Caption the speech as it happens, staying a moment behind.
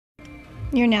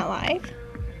You're now live.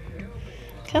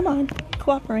 Come on,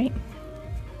 cooperate.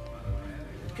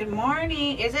 Good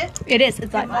morning. Is it? It is.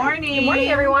 It's Good live. morning. Good morning,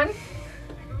 everyone.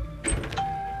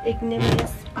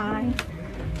 Ignominious eye.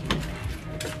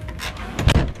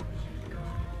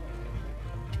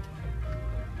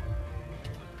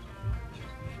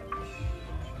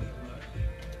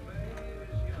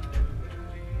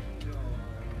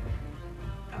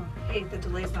 Oh, hey, the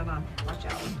delay's not on. Watch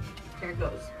out. Here it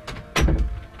goes.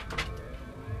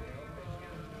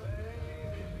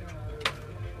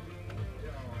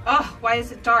 Oh, why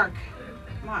is it dark?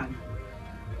 Come on.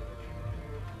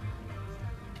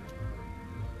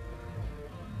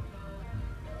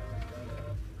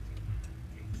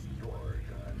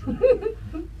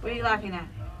 What are you laughing at?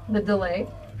 The delay.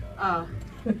 Oh.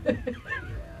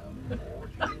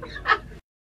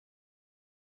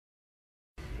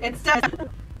 It's done.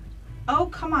 Oh,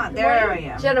 come on. There I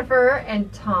am. Jennifer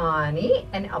and Tawny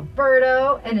and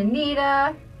Alberto and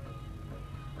Anita.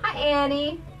 Hi,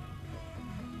 Annie.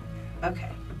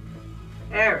 Okay.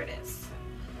 There it is.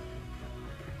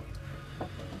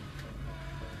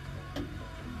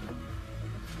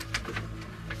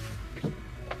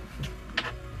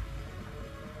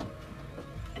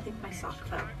 I think my sock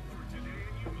fell.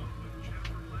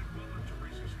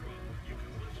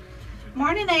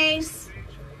 Morning, Ace.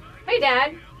 Hey,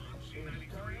 Dad.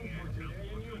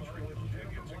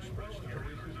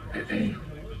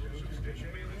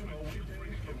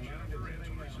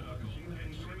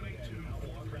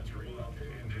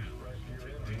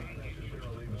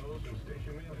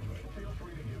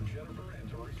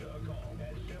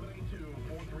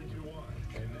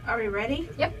 Are we ready?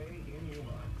 Yep.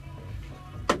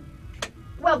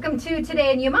 Welcome to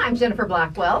Today in Yuma. I'm Jennifer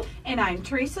Blackwell. And I'm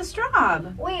Teresa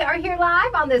Straub. We are here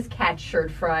live on this Cat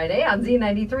Shirt Friday on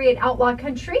Z93 at Outlaw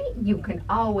Country. You can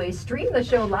always stream the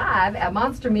show live at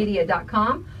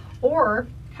monstermedia.com or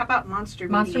How about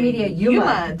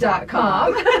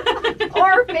monstermediayuma.com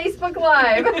or Facebook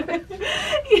Live.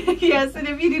 Yes, and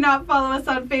if you do not follow us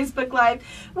on Facebook Live,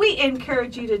 we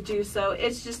encourage you to do so.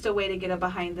 It's just a way to get a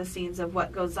behind the scenes of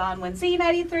what goes on when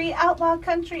Z93 Outlaw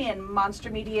Country and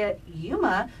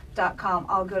monstermediayuma.com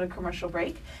all go to commercial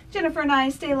break. Jennifer and I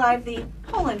stay live the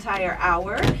whole entire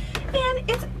hour. And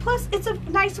it's a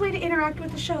nice way to interact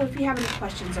with the show. If you have any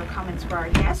questions or comments for our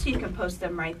guests, you can post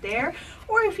them right there.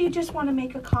 Or if you just want to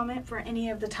make a comment for any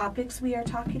of the topics we are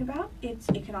talking about, it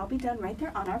can all be done right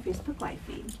there on our Facebook Live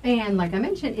feed. And like I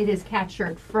mentioned, it is Cat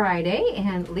Shirt Friday,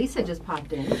 and Lisa just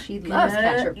popped in. She loves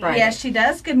Cat Shirt Friday. Yes, she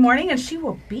does. Good morning, and she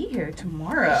will be here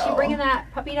tomorrow. Is she bringing that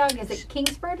puppy dog? Is it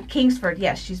Kingsford? Kingsford,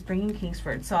 yes, she's bringing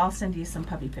Kingsford. So I'll send you some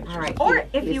puppy pictures. All right, or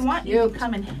if he's you want, cute. you can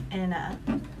come and hang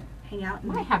out. I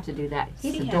might have to do that.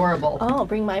 He's See him. adorable. Oh,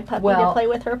 bring my puppy Well- to play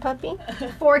with her puppy.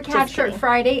 For Cat Just Shirt kidding.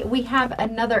 Friday, we have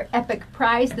another epic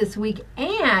prize this week,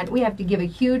 and we have to give a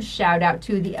huge shout out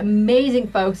to the amazing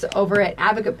folks over at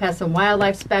Advocate Pest and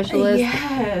Wildlife Specialists.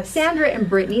 Yes. Sandra and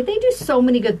Brittany, they do so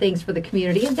many good things for the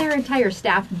community and their entire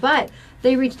staff, but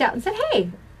they reached out and said,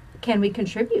 hey, can we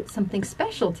contribute something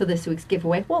special to this week's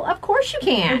giveaway? Well, of course you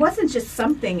can. It wasn't just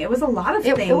something. It was a lot of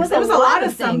things. It was a lot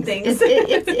of things. somethings.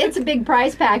 It's a big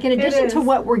prize pack in addition is. to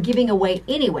what we're giving away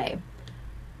anyway.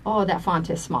 Oh, that font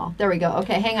is small. There we go.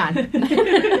 Okay, hang on.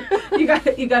 you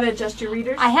got to adjust your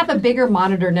readers. I have a bigger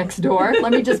monitor next door.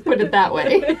 Let me just put it that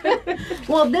way.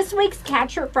 Well, this week's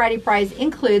Cat Shirt Friday prize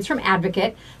includes from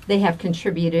Advocate. They have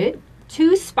contributed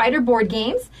 2 spider board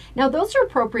games. Now, those are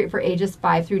appropriate for ages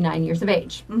 5 through 9 years of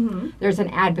age. Mm-hmm. There's an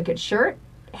Advocate shirt,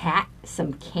 hat,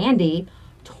 some candy,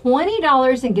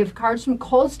 $20 in gift cards from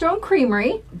Cold Stone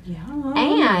Creamery, Yeah.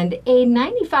 and a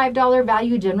 $95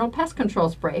 value general pest control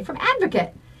spray from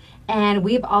Advocate. And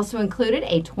we've also included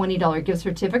a $20 gift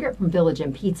certificate from Village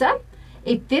and Pizza,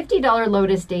 a $50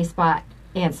 Lotus Day Spa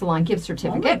and Salon gift Oh my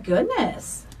certificate.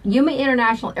 goodness. Yuma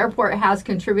International Airport has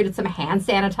contributed some hand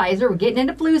sanitizer. We're getting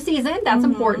into flu season. That's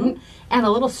important. And a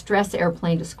little stress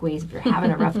airplane to squeeze if you're having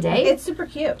a rough day. It's super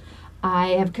cute. I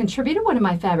have contributed one of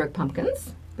my fabric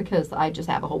pumpkins because I just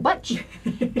have a whole bunch.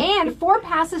 And 4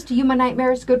 passes to Yuma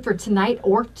Nightmares, good for tonight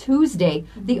or Tuesday.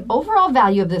 The overall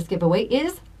value of this giveaway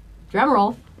is,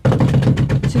 drumroll,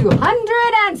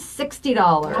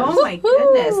 $260. Oh my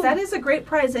goodness, that is a great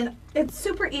prize. And It's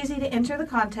super easy to enter the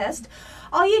contest.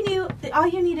 All you need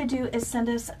to do is send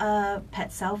us a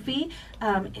pet selfie.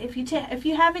 If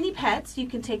you have any pets, you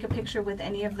can take a picture with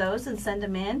any of those and send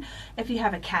them in. If you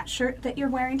have a cat shirt that you're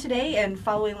wearing today and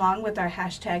following along with our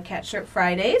hashtag Cat Shirt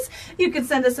Fridays, you can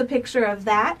send us a picture of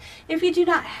that. If you do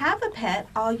not have a pet,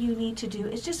 all you need to do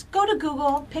is just go to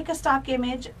Google, pick a stock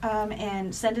image,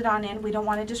 and send it on in. We don't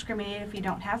want to discriminate if you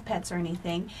don't have pets or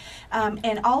anything.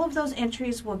 And all of those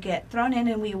entries will get thrown in,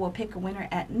 and we will pick a winner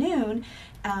at noon.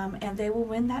 And they will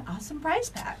win that awesome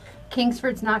prize pack.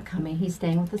 Kingsford's not coming. He's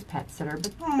staying with his pet sitter,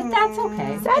 but that's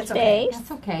okay. That's okay.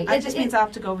 That's okay. It just means I'll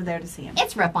have to go over there to see him.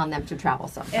 It's rough on them to travel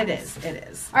sometimes. It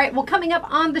is. All right, well, coming up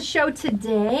on the show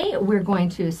today, we're going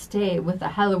to stay with the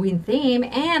Halloween theme,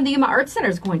 and the Yuma Arts Center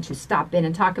is going to stop in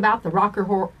and talk about the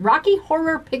Rocky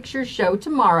Horror Picture Show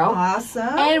tomorrow.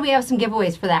 Awesome. And we have some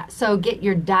giveaways for that, so get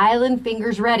your dial-in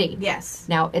fingers ready. Yes.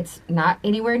 Now, it's not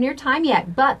anywhere near time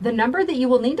yet, but the number that you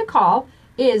will need to call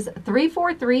is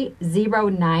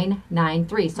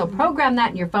 343-0993. So program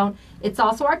that in your phone. It's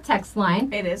also our text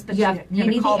line. It is, but you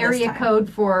need the call area code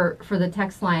for the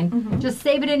text line. Just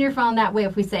save it in your phone. That way,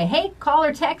 if we say, hey, call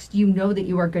or text, you know that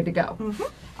you are good to go.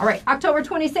 All right, October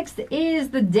 26th is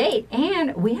the date,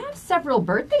 and we have several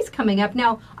birthdays coming up.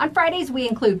 Now, on Fridays, we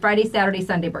include Friday, Saturday,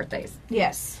 Sunday birthdays.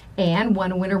 Yes. And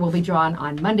one winner will be drawn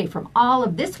on Monday from all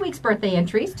of this week's birthday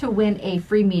entries to win a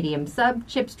free medium sub,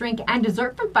 chips, drink, and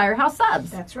dessert from Firehouse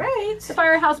Subs. That's right. The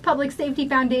Firehouse Public Safety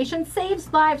Foundation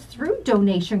saves lives through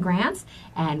donation grants.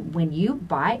 And when you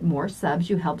buy more subs,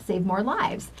 you help save more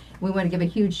lives. We want to give a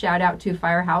huge shout out to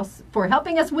Firehouse for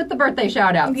helping us with the birthday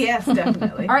shout outs. Yes,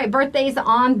 definitely. All right, birthdays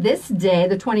on this day,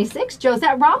 the 26th.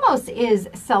 Josette Ramos is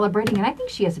celebrating, and I think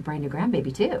she has a brand new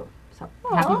grandbaby too. So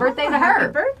happy birthday to her.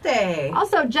 Happy birthday.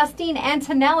 Also, Justine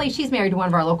Antonelli, she's married to one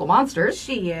of our local monsters.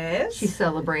 She is. She's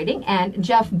celebrating. And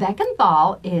Jeff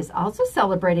Beckenthal is also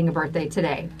celebrating a birthday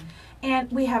today.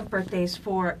 And we have birthdays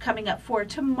coming up for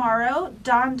tomorrow.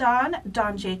 Don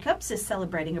Jacobs is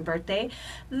celebrating a birthday.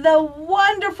 The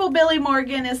wonderful Billy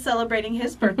Morgan is celebrating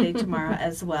his birthday tomorrow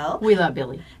as well. We love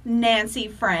Billy. Nancy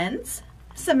Friends,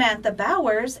 Samantha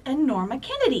Bowers, and Norma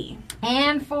Kennedy.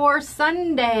 And for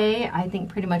Sunday, I think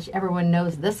pretty much everyone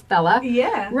knows this fella.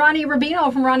 Yeah. Ronnie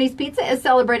Rubino from Ronnie's Pizza is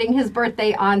celebrating his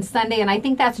birthday on Sunday, and I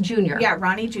think that's Junior. Yeah,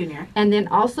 Ronnie Jr. And then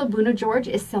also Buna George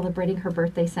is celebrating her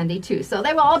birthday Sunday too. So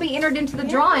they will all be entered into the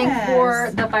drawing for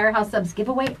the Firehouse Subs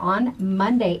giveaway on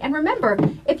Monday. And remember,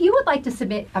 if you would like to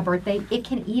submit a birthday, it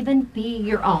can even be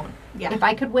your own. Yeah. If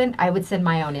I could win, I would send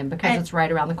my own in because it's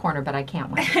right around the corner, but I can't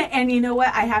win. And you know what?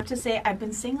 I have to say, I've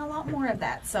been seeing a lot more of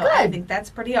that. So Good. I think that's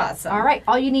pretty awesome. All right.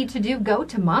 All you need to do, go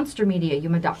to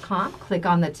monstermediayuma.com, click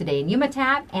on the Today in Yuma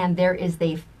tab, and there is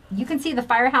you can see the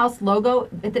Firehouse logo.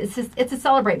 It's a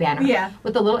Celebrate banner. Yeah.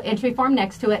 With a little entry form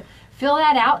next to it. Fill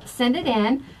that out, send it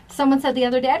in. Someone said the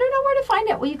other day, I don't know where to find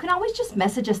it. Well, you can always just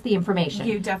message us the information.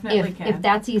 You definitely can. If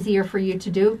that's easier for you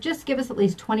to do, just give us at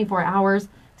least 24 hours,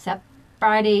 except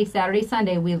Friday, Saturday,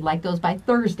 Sunday. We'd like those by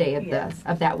Thursday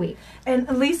of that week.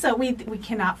 And Lisa, we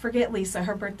cannot forget Lisa.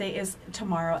 Her birthday is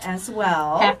tomorrow as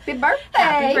well. Happy birthday.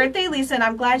 Happy birthday, Lisa. And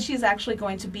I'm glad she's actually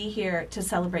going to be here to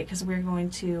celebrate because we're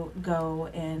going to go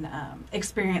and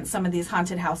experience some of these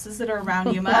haunted houses that are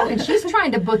around Yuma. Oh, and she's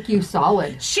trying to book you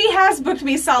solid. She has booked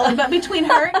me solid, but between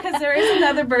her, because there is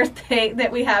another birthday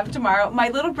that we have tomorrow. My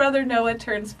little brother Noah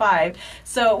turns 5.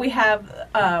 So we have,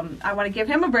 I want to give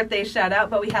him a birthday shout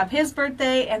out, but we have his birthday,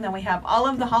 and then we have all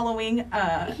of the Halloween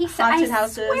haunted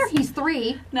houses. I swear he's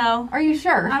 3. No. Are you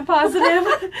sure? I'm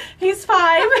positive. He's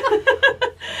 5.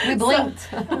 We blinked.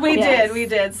 We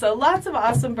did. So lots of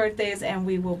awesome birthdays, and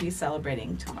we will be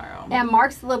celebrating tomorrow. And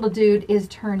Mark's little dude is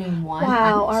turning 1.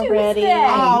 Wow, on already. Tuesday.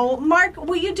 Oh, Mark,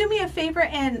 will you do me a favor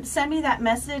and send me that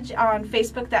message on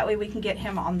Facebook? That way we can get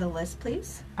him on the list,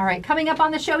 please. All right, coming up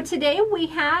on the show today,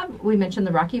 we mentioned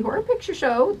the Rocky Horror Picture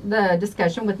Show, the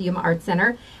discussion with the Yuma Arts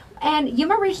Center. And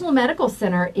Yuma Regional Medical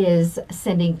Center is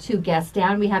sending 2 guests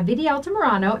down. We have Vidi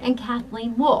Altamirano and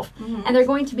Kathleen Wolf. Mm-hmm. And they're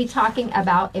going to be talking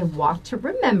about a Walk to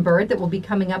Remember that will be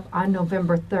coming up on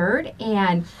November 3rd.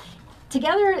 And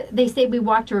together, they say we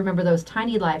walk to remember those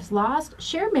tiny lives lost,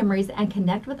 share memories, and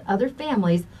connect with other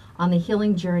families on the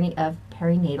healing journey of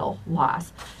perinatal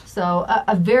loss. So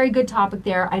a very good topic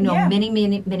there. I know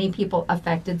many people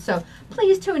affected. So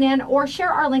please tune in or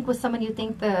share our link with someone you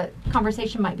think the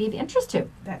conversation might be of interest to.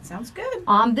 That sounds good.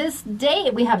 On this day,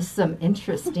 we have some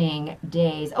interesting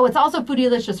days. Oh, it's also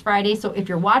Foodylicious Friday. So if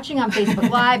you're watching on Facebook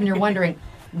Live and you're wondering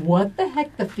what the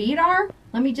heck the feet are,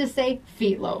 let me just say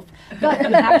feetloaf. But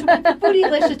you have to wait for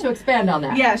Foodylicious to expand on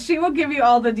that. Yeah, she will give you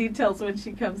all the details when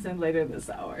she comes in later this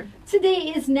hour.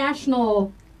 Today is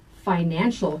National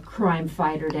Financial Crime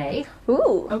Fighter Day.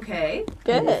 Ooh, Okay.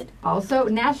 good. Also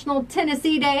National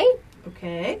Tennessee Day.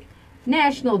 Okay.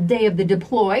 National Day of the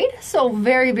Deployed. So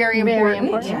very, very important.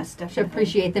 important. Yes, Should definitely.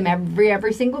 appreciate them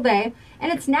every single day.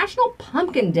 And it's National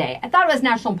Pumpkin Day. I thought it was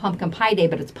National Pumpkin Pie Day,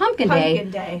 but it's Pumpkin Day.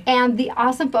 Pumpkin Day. And the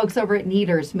awesome folks over at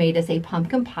Neaters made us a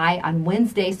pumpkin pie on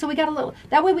Wednesday. So we got a little,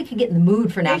 that way we could get in the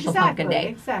mood for National Pumpkin Day.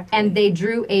 Exactly. And they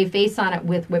drew a face on it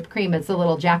with whipped cream. It's a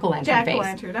little jack-o'-lantern face.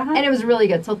 Jack-o'-lantern, uh-huh. And it was really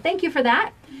good. So thank you for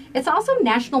that. It's also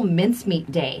National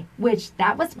Mincemeat Day, which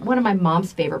that was one of my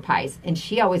mom's favorite pies. And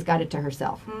she always got it to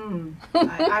herself.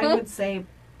 I would say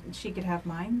she could have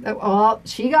mine. Well,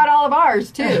 she got all of ours,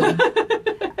 too.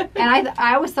 And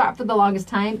I always thought for the longest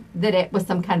time that it was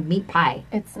some kind of meat pie.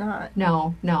 It's not.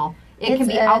 No. It It's can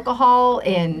be a- alcohol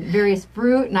and various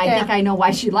fruit, and I Yeah. think I know why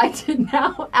she liked it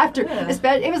now. After, Yeah.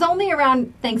 especially, it was only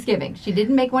around Thanksgiving. She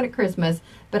didn't make one at Christmas,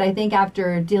 but I think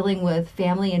after dealing with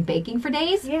family and baking for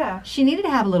days, Yeah. she needed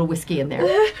to have a little whiskey in there,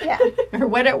 Yeah. or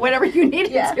whatever you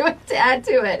needed Yeah. to add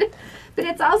to it. But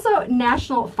it's also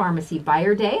National Pharmacy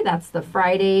Buyer Day. That's the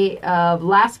Friday of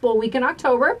last full week in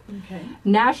October. Okay.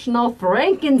 National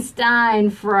Frankenstein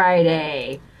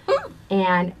Friday.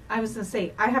 And I was going to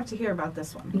say, I have to hear about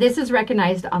this one. this is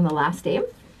recognized on the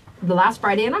last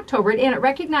Friday in October, and it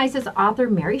recognizes author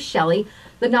Mary Shelley,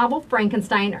 the novel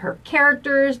Frankenstein, her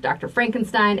characters, Dr.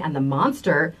 Frankenstein, and the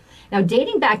monster. Now,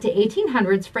 dating back to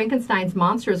 1800s, Frankenstein's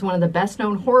monster is one of the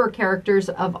best-known horror characters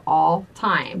of all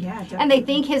time. Yeah, And they definitely.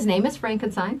 think his name is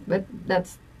Frankenstein, but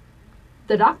that's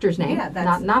the doctor's name, Yeah,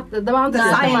 that's not the The monster's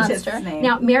name. scientist's monster. name.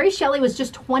 Now, Mary Shelley was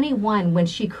just 21 when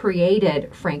she created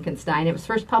Frankenstein. It was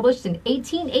first published in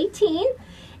 1818,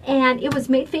 and it was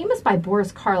made famous by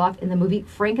Boris Karloff in the movie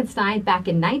Frankenstein back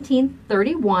in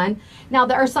 1931. Now,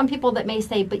 there are some people that may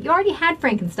say, but you already had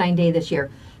Frankenstein Day this year.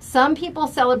 Some people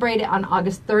celebrate it on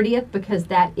August 30th because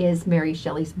that is Mary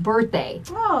Shelley's birthday.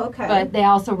 Oh, okay. But they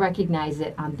also recognize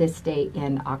it on this day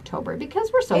in October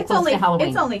because we're so it's close only to Halloween.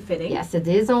 It's only fitting. Yes, it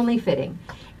is only fitting.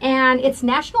 And it's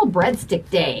National Breadstick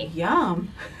Day. Yum.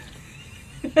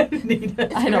 I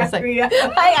know, it's like-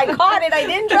 I caught it. I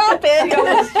didn't drop She it.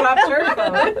 almost dropped her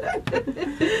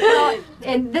phone. Well,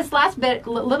 and this last bit,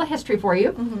 little history for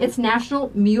you. It's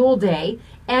National Mule Day.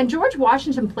 And George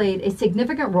Washington played a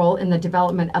significant role in the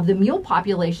development of the mule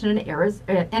population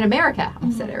in America. I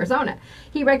almost said Arizona.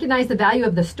 He recognized the value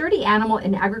of the sturdy animal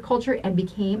in agriculture and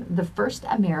became the first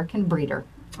American breeder.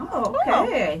 Oh,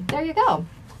 okay. There you go.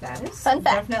 That is Fun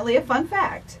fact. definitely a fun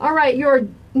fact. All right, your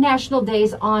national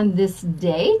days on this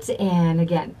date. And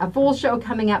again, a full show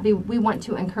coming up. We want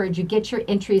to encourage you, get your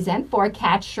entries in for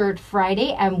Catch Shirt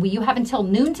Friday. And you have until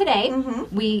noon today.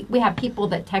 We have people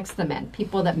that text them in,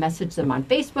 people that message them on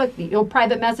Facebook, the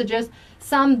private messages,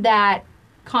 some that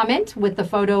comment with the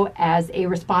photo as a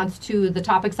response to the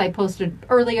topics I posted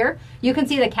earlier. You can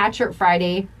see the Catch Shirt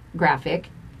Friday graphic.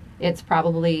 It's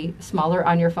probably smaller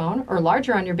on your phone or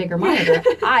larger on your bigger monitor.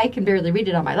 I can barely read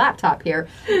it on my laptop here.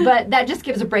 But that just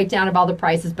gives a breakdown of all the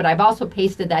prices. But I've also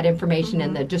pasted that information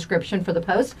in the description for the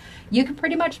post. You can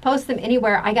pretty much post them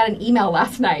anywhere. I got an email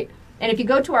last night. And if you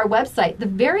go to our website,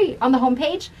 on the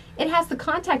homepage, it has the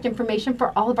contact information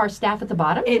for all of our staff at the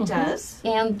bottom. It does.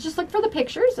 And just look for the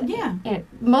pictures. Yeah. And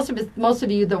most of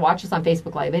you that watch us on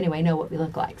Facebook Live anyway know what we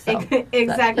look like. So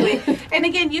Exactly. And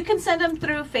again, you can send them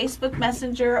through Facebook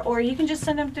Messenger, or you can just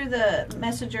send them through the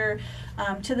Messenger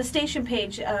to the station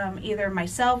page, either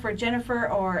myself or Jennifer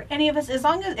or any of us. As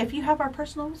long as if you have our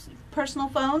personal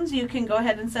phones, you can go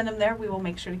ahead and send them there. We will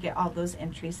make sure to get all those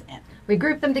entries in. we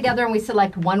group them together and we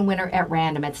select one winner at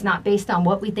random. It's not based on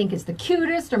what we think is the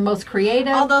cutest or most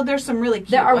creative. Although there's some really cute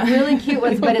There are ones. really cute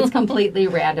ones, but it's completely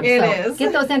random. It so is.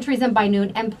 get those entries in by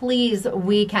noon. And please,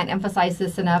 we can't emphasize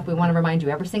this enough. We want to remind you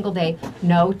every single day,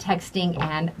 no texting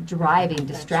and driving.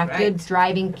 Distracted right.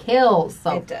 driving kills.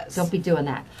 So It does. don't be doing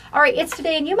that. All right, it's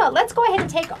Today in Yuma. Let's go ahead and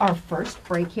take our first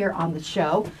break here on the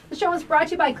show. The show is brought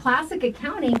to you by Classic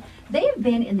Accounting. They have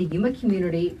been in the Yuma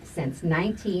community since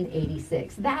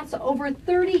 1986. That's over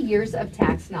 30 years of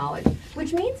tax knowledge,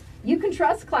 which means you can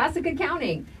trust Classic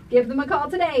Accounting. Give them a call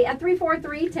today at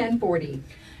 343-1040.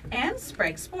 And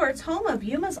Sprague Sports, home of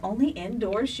Yuma's only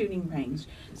indoor shooting range.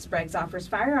 Sprague's offers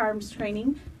firearms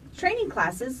training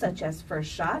classes such as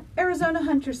First Shot, Arizona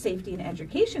Hunter Safety and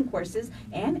Education courses,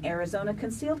 and Arizona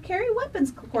Concealed Carry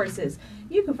Weapons courses.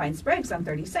 You can find Sprague's on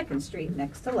 32nd Street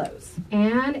next to Lowe's.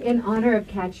 And in honor of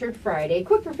Catcher Friday,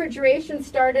 Quick Refrigeration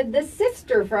started the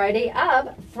sister Friday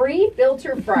of Free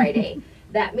Filter Friday.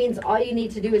 That means all you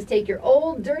need to do is take your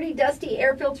old, dirty, dusty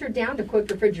air filter down to Quick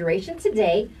Refrigeration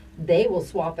today. they will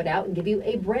swap it out and give you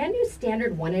a brand new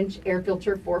standard 1-inch air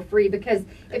filter for free, because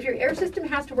if your air system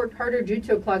has to work harder due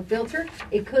to a clogged filter,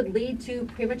 it could lead to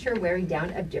premature wearing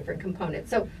down of different components.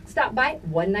 So stop by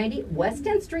 190 West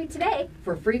 10th Street today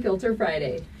for Free Filter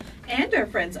Friday. And our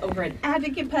friends over at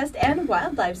Advocate Pest and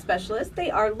Wildlife Specialists. They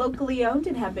are locally owned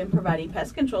and have been providing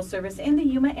pest control service in the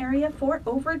Yuma area for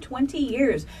over 20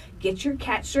 years. Get your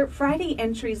Cat Shirt Friday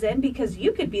entries in, because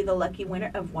you could be the lucky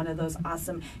winner of one of those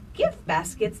awesome gift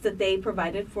baskets that they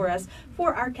provided for us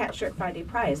for our Cat Shirt Friday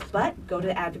prize. But go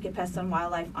to Advocate Pest and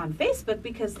Wildlife on Facebook,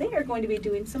 because they are going to be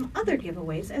doing some other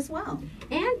giveaways as well.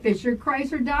 And Fisher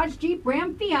Chrysler Dodge Jeep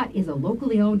Ram Fiat is a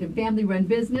locally owned and family-run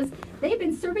business. They've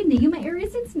been serving the Yuma area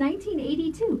since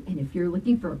 1982. And if you're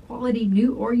looking for a quality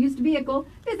new or used vehicle,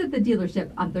 visit the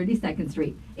dealership on 32nd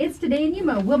Street. It's Today in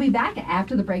Yuma. We'll be back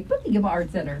after the break with the Yuma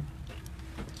Art Center.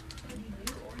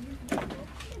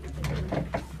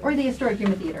 Or the Historic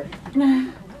Yuma Theater.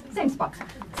 Same spot.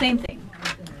 Same thing.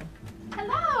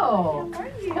 Hello. How are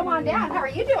you? Come on down. How are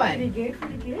you doing? Pretty good,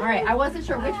 pretty good. All right. I wasn't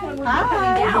sure which one was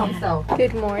Hi. coming down, so.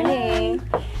 Good morning.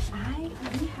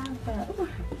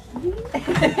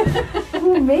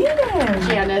 Who made it?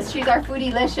 Janice, she's our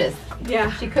foodie-licious.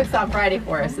 Yeah. She cooks on Friday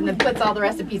for us and then puts all the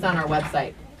recipes on our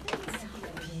website.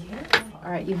 All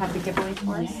right, you have the giveaway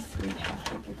for us?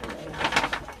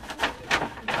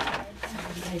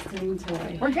 Nice to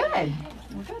enjoy. We're good.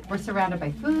 We're good. We're surrounded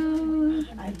by food.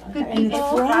 Good And it's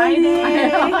people. Friday.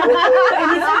 Friday.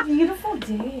 And it's a beautiful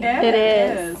day. It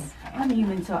is. I'm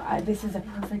human, so this is a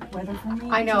perfect weather for me.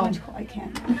 I know. I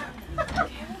can't.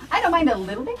 I don't mind a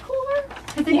little bit cooler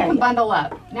because then you can bundle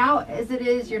up. Now, as it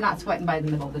is, you're not sweating by the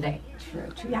middle of the day. True,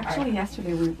 true. Actually,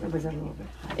 yesterday it was a little bit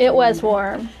hot. It was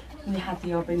warm. We had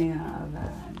the opening of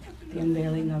the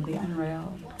unveiling of the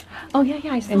Unrail. Oh, yeah,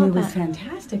 I saw And it was that.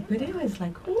 fantastic, but it was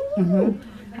like, ooh,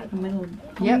 had a little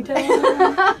Yep.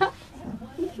 ponytail.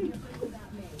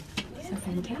 So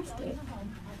fantastic.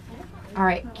 All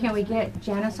right, can we get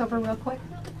Janice over real quick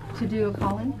to do a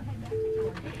call-in?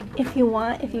 If you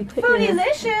want, if you put your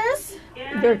Foodylicious.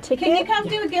 ticket Can you come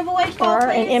do a giveaway for or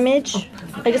an please? image,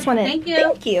 I just want to Thank you.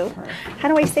 Thank you. How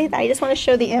do I say that? I just want to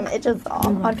show the images all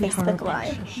on Facebook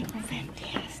Live.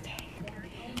 Fantastic.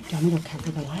 Do you want me to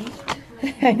cover the light?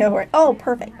 I know where. Oh,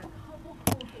 perfect.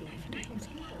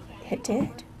 It did.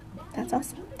 That's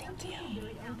awesome. Thank you.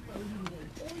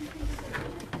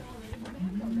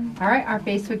 All right, our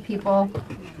Facebook people,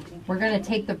 we're going to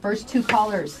take the first 2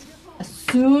 callers as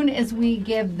soon as we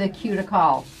give the cue to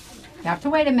call. You have to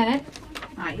wait a minute,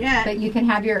 Not yet. but you can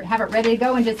have it ready to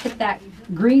go and just hit that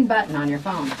green button on your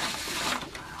phone.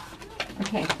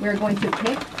 Okay, we're going to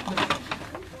pick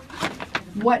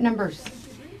what numbers?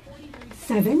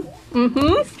 7.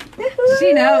 Mm-hmm.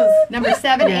 She knows. Number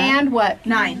 7 and what?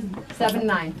 9. 7,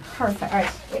 9. Perfect. All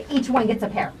right, each one gets a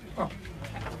pair.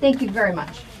 Thank you very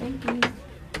much. Thank you.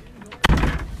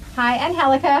 Hi,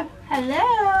 Angelica.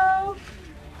 Hello.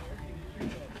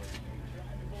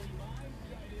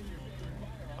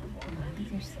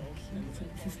 These are so cute. So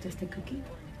this is just a cookie?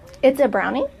 It's a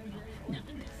brownie?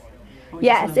 Or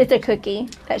Yes, just it's a cookie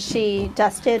that she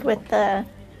dusted with the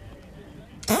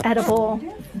edible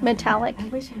metallic. I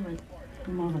wish I would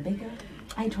be more of a baker.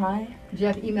 I try.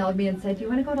 Jeff emailed me and said, "Do you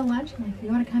want to go to lunch? I'm like, you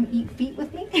want to come eat feet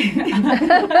with me?"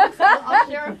 So I'll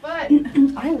share a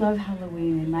foot. I love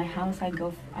Halloween. In my house, I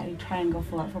try and go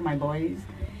full out for my boys,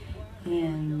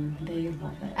 and they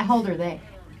love it. How old are they?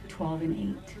 12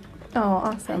 and 8. Oh, I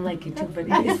awesome. like it too, but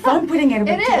it's fun putting it,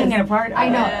 taking it apart. I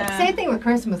know. Yeah. Same thing with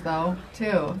Christmas though,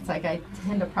 too. It's like I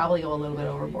tend to probably go a little bit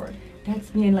overboard.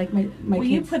 That's me and like my Well,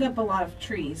 you kids. put up a lot of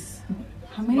trees.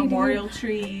 How many Memorial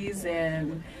trees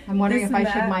and I'm wondering This if I and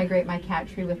should that. migrate my cat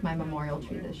tree with my memorial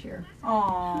tree this year.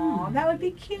 aw, that would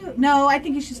be cute. No, I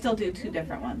think you should still do 2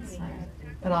 different ones.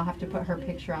 But I'll have to put her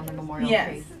picture on the memorial Yes.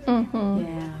 tree Mm-hmm.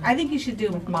 Yeah. I think you should do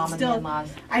with mom and the still.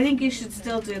 in-laws. I think you should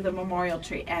still do the memorial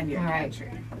tree and your All cat right. tree.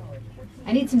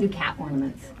 I need some new cat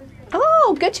ornaments.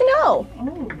 Oh, good to know.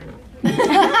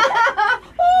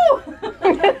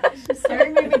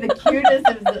 Sarah gave me the cutest.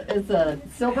 It's a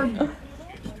silver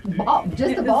ball, just a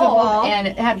It's a ball, ball. and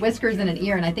it had whiskers and an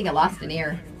ear, and I think it lost an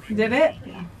ear. Did it?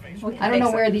 I don't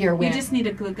know where the ear We went. just need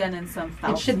a glue gun and some It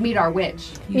felt. should meet our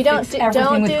witch. You don't fix do, everything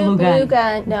don't with do glue gun. glue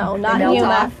gun. No, not in melt Yuma.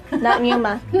 off. Not in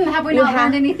Yuma. Have we You not have-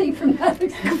 learned anything from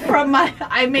that? From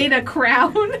I made a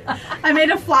crown. I made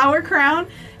a flower crown,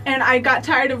 and I got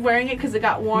tired of wearing it because it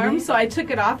got warm, so I took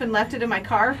it off and left it in my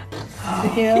car.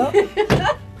 Yeah.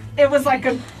 It was like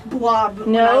a blob. when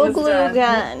I No was glue done.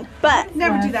 gun. But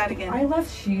Never do Yes. that again. I left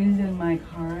shoes in my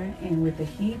car, and with the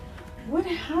heat, What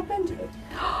happened?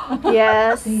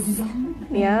 Yes. They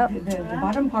dissolved. Yep. The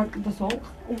bottom part of the soul.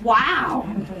 Wow.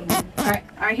 All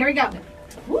right, here we go.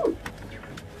 Woo.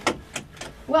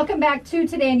 Welcome back to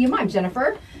Today in Yuma. I'm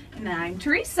Jennifer. And I'm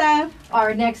Teresa.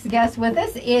 Our next guest with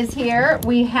us is here.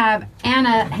 We have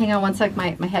Anna. Hang on one sec.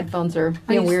 My headphones are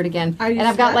being you- weird again. are you And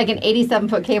I've got stuck? like an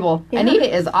 87-foot cable. Yeah.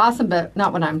 Anita is awesome, but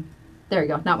not when I'm, there you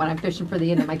go, not when I'm fishing for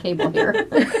the end of my cable here.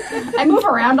 I move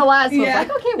around a lot, so Yeah. it's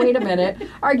like, okay, wait a minute.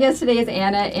 Our guest today is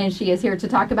Anna, and she is here to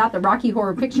talk about the Rocky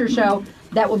Horror Picture Show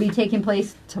that will be taking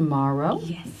place tomorrow.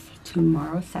 Yes,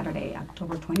 tomorrow, Saturday,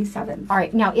 October 27th. All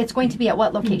right, now it's going to be at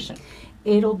what location?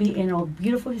 It'll be in our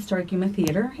beautiful historic Yuma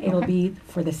Theater. It'll be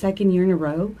for the second year in a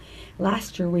row.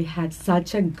 Last year we had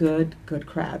such a good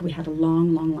crowd. We had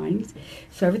long lines.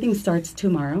 So everything starts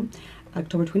tomorrow,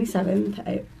 October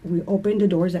 27th. We open the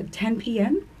doors at 10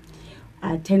 p.m.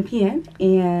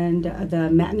 And the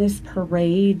Madness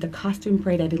Parade, the costume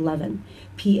parade at 11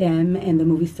 p.m. and the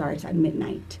movie starts at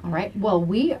midnight. All right, well,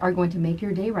 we are going to make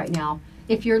your day right now.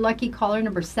 If you're lucky caller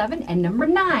number 7 and number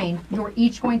 9, you're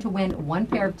each going to win one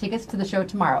pair of tickets to the show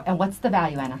tomorrow. And what's the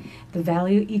value, Anna? The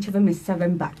value, each of them is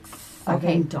 $7.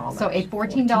 Okay, $7. so a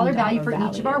 $14 value for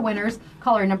each of our winners.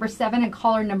 Caller number 7 and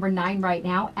caller number 9 right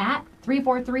now at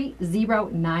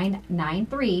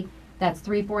 343-0993. That's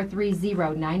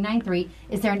 343-0993.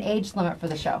 Is there an age limit for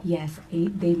the show? Yes,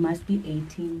 they must be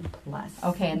 18 plus.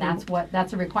 Okay, and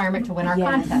that's a requirement to win our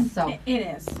Yes. contest. So It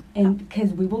is. And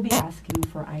because we will be asking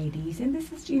for IDs, and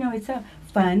this is, it's a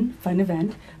fun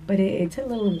event, but it's a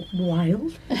little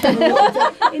wild.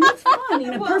 And it's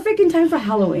fun, Well, perfect in time for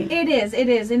Halloween. It is.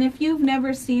 And if you've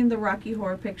never seen the Rocky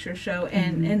Horror Picture Show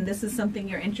and this is something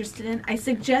you're interested in, I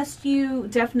suggest you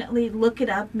definitely look it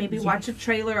up, maybe watch a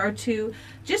trailer or two,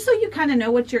 just so you kind of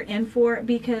know what you're in for,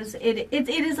 because it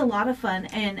is a lot of fun.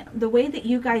 And the way that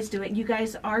you guys do it, you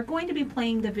guys are going to be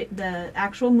playing the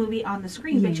actual movie on the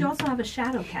screen, but you also have a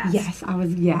shadow cast. Yes,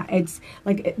 it's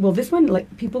like, this one,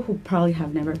 like, people who probably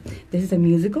have never, this is a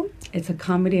musical, it's a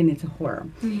comedy, and it's a horror.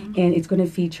 And it's going to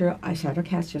feature a shadow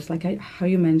cast, just like how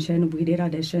you mentioned. We did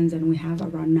auditions, and we have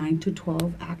around 9 to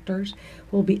 12 actors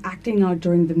who will be acting out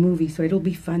during the movie, so it'll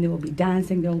be fun. They will be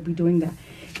dancing, they will be doing the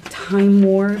time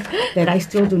warp that I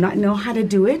still do not know how to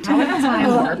do it. time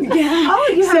warp. Yeah. Oh,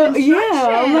 you have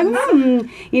I'm like,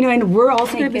 and we're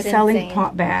also going to be Make it selling insane.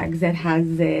 pop bags that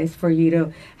has this for you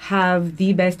to have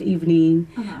the best evening.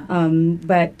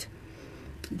 But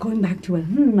going back to it,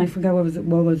 I forgot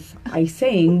what was I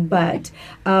saying, but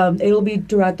it'll be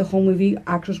throughout the whole movie.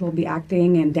 Actors will be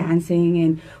acting and dancing,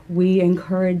 and we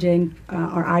encouraging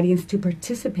our audience to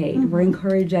participate. We're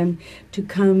encouraging them to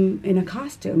come in a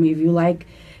costume. If you like,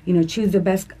 choose the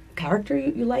best character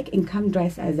you like and come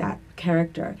dressed as that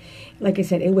character. Like I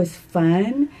said, it was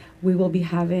fun. We will be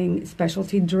having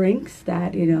specialty drinks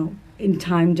that, in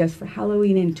time just for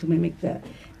Halloween and to mimic the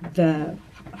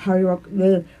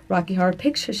Rocky Horror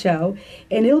Picture Show,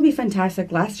 and it'll be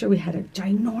fantastic. Last year we had a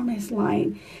ginormous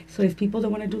line, so if people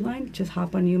don't want to do line, just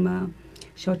hop on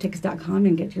YumaShowTickets.com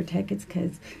and get your tickets,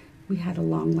 because we had a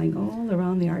long line all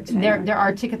around the art center. there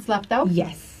are tickets left, though?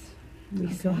 Yes, we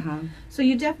still have. So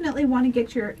you definitely want to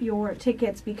get your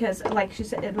tickets, because like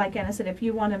Anna said, if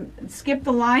you want to skip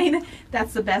the line,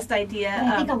 that's the best idea. And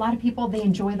I think a lot of people, they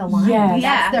enjoy the line. Yes,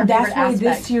 That's their that's favorite why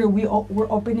aspect. this year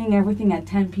we're opening everything at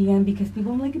 10 p.m. because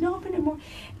people are like, no, open it more.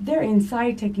 They're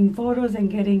inside taking photos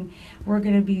and we're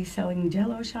going to be selling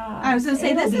Jell-O shots. I was going to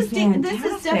say, It'll this be is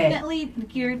fantastic. definitely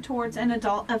geared towards an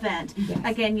adult event. Yes.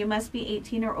 Again, you must be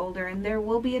 18 or older, and there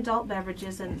will be adult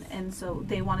beverages, and so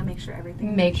they want to make sure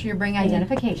everything. Make sure you bring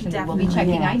identification. We'll be Definitely.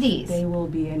 checking Yes, IDs. They will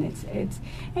be, and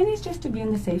it's just to be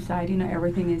on the safe side.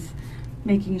 Everything is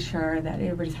making sure that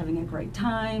everybody's having a great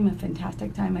time, a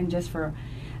fantastic time, and just for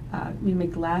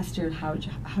mimic last year, how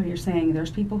you're saying, there's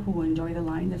people who enjoy the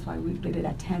line. That's why we did it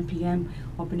at 10 p.m.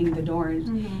 opening the doors,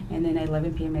 and then at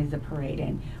 11 p.m. is the parade.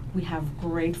 And we have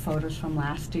great photos from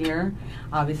last year,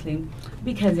 obviously,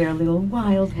 because they're a little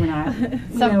wild. We're not,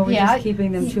 we're just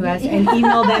keeping them to us and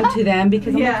email them to them,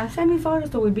 because I'm like, send me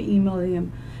photos, so we'd be emailing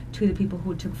them to the people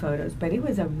who took photos. But it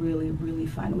was a really, really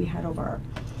fun. We had over,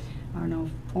 I don't know,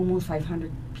 almost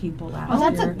 500 people last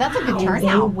year. That's a good And turnout.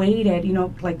 they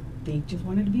waited, like they just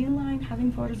wanted to be in line,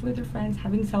 having photos with their friends,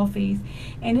 having selfies,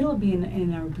 and it'll be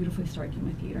in our beautiful historic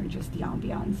Yuma Theater, and just the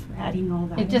ambiance, adding all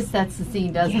that. It just sets the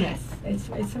scene, doesn't it? Yes,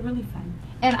 it's a really fun.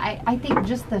 And I think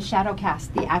just the shadow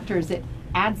cast, the actors, it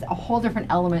adds a whole different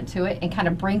element to it and kind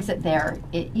of brings it there.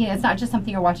 It's not just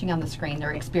something you're watching on the screen;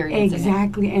 they're experiencing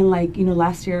Exactly, and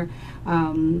last year,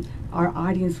 our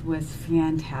audience was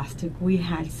fantastic. We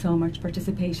had so much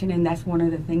participation, and that's one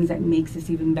of the things that makes this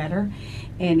even better.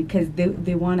 And because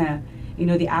they want to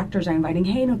the actors are inviting,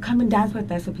 hey, come and dance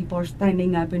with us. So people are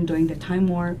standing up and doing the time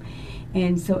warp.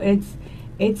 And so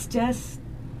it's just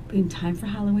in time for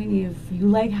Halloween. If you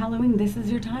like Halloween, this is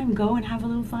your time. Go and have a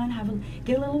little fun,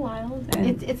 get a little wild.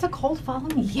 And It's a cult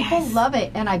following. Yes. People love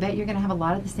it, and I bet you're going to have a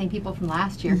lot of the same people from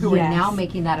last year who are Yes. now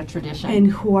making that a tradition.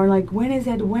 and who are like, when is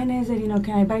it?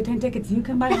 Can I buy 10 tickets? You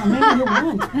can buy how many you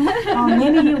want. How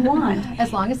many you want.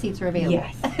 As long as seats are available.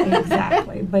 Yes,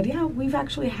 exactly. But yeah, we've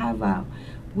actually have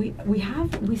we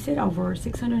sit over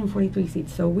 643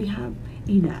 seats, so we have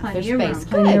enough. There's Plenty of space.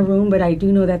 room. Plenty of Good. room, but I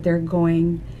do know that they're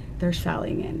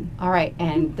selling in All right,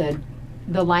 and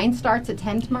the line starts at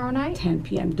 10 tomorrow night? 10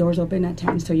 p.m. Doors open at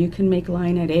 10, so you can make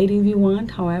line at 8 if you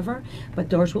want, however, but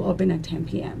doors will open at 10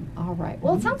 p.m. All right.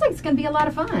 Well, it sounds like it's going to be a lot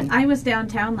of fun. I was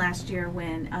downtown last year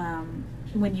when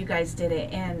you guys did it,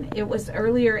 and it was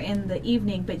earlier in the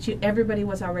evening, but everybody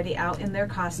was already out in their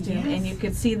costume, and you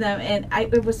could see them. And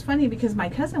it was funny because my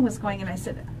cousin was going, and I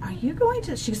said, "Are you going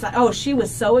to?" She's like, "Oh, she was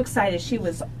so excited. She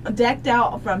was decked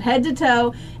out from head to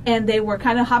toe, and they were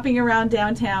kind of hopping around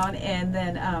downtown. And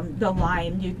then the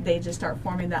line, they just start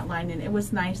forming that line, and it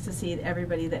was nice to see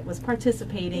everybody that was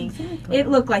participating. Exactly. It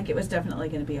looked like it was definitely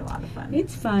going to be a lot of fun.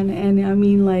 It's fun, and I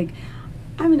mean, like,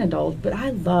 I'm an adult, but I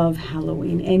love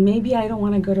Halloween, and maybe I don't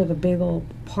want to go to the big old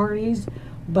parties,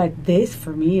 but this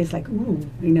for me is like, ooh,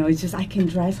 it's just I can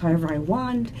dress however I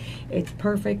want. It's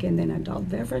perfect, and then adult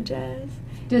beverages.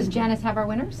 Does Janice have our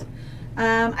winners?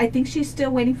 I think she's still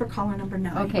waiting for caller number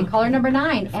 9. Okay, caller number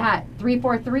 9 at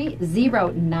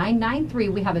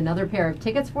 343-0993. We have another pair of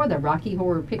tickets for the Rocky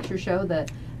Horror Picture Show, the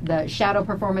shadow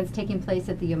performance taking place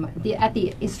at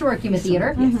the historic Yuma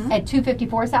Theater at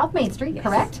 254 South Main Street,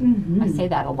 correct? Mhm. I say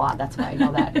that a lot, that's why I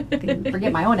know that. I can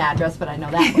forget my own address, but I know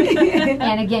that one.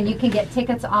 And again, you can get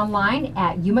tickets online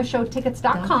at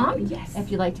yumashowtickets.com Yes.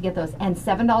 if you'd like to get those. And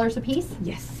 $7 a piece?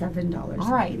 Yes, $7.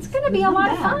 All right, it's going to be a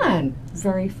lot of fun.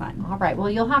 Very fun. All right,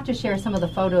 well, you'll have to share some of the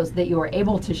photos that you were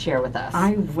able to share with us.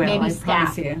 I will, Maybe I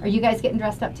staff. promise you. Are you guys getting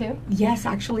dressed up too? Yes,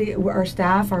 actually, our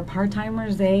staff, our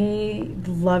part-timers, they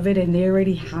love it, and they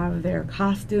already have their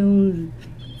costumes.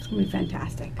 It's going to be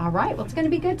fantastic. All right, well, it's going to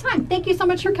be a good time. Thank you so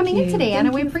much for coming in you. today, Thank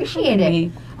Anna. We you for appreciate having it.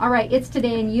 me. All right, it's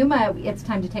today in Yuma. It's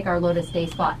time to take our Lotus Day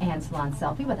Spa and Salon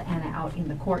selfie with Anna out in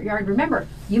the courtyard. Remember,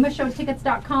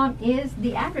 YumaShowTickets.com is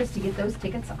the address to get those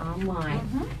tickets online.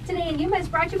 Today in Yuma is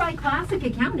brought to you by Classic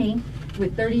Accounting.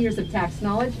 With 30 years of tax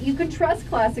knowledge, you can trust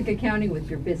Classic Accounting with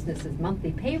your business's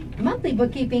monthly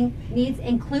bookkeeping needs,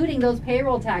 including those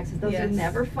payroll taxes. Those are Yes.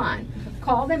 never fun.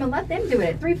 Call them and let them do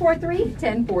it at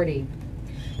 343-1040.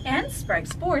 And Sprague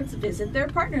Sports visit their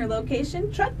partner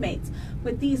location, Truckmates.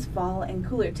 With these fall and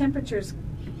cooler temperatures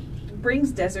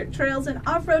brings desert trails and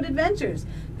off-road adventures.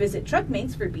 Visit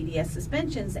Truckmates for BDS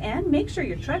suspensions and make sure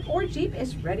your truck or Jeep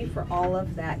is ready for all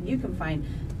of that. You can find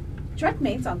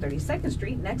Truckmates on 32nd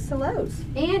Street next to Lowe's.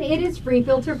 And it is Free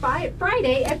Filter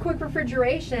Friday at Quick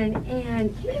Refrigeration.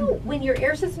 And when your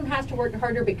air system has to work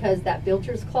harder because that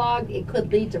filter's clogged, it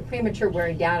could lead to premature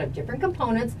wearing down of different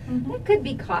components. That could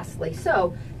be costly.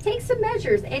 So take some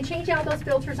measures and change out those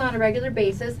filters on a regular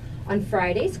basis. On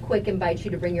Fridays, Quick invites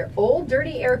you to bring your old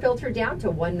dirty air filter down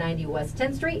to 190 West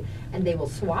 10th Street, and they will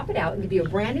swap it out and give you a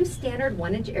brand new standard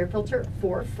 1-inch air filter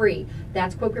for free.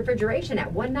 That's Quick Refrigeration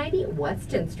at 190 West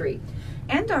 10th Street.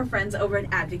 And our friends over at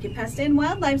Advocate Pest and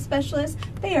Wildlife Specialists.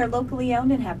 They are locally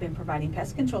owned and have been providing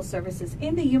pest control services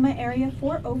in the Yuma area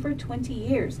for over 20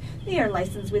 years. They are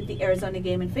licensed with the Arizona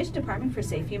Game and Fish Department for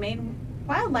safe, humane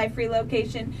wildlife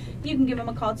relocation. You can give them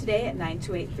a call today at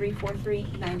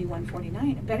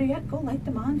 928-343-9149. Better yet, go like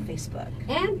them on Facebook.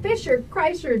 And Fisher,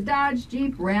 Chrysler, Dodge,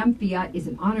 Jeep, Ram, Fiat is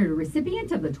an honored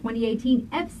recipient of the 2018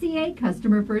 FCA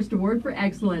Customer First Award for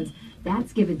Excellence.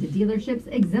 That's given to dealerships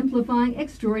exemplifying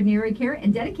extraordinary care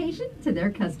and dedication to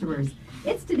their customers.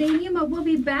 It's Today in Yuma. We'll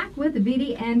be back with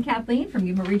Viri and Kathleen from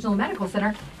Yuma Regional Medical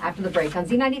Center after the break on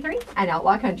Z93 and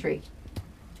Outlaw Country.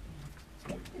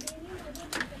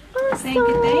 Thank you,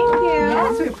 thank you.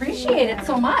 Yes, we appreciate it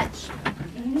so much.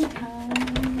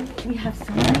 Anytime we have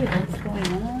so many events going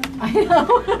on, I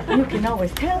know. you can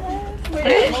always tell us.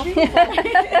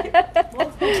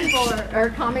 Most people are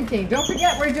commenting. Don't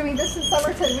forget, we're doing this in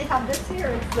Somerton. We have this here.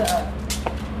 It's the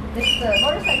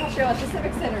motorcycle show at the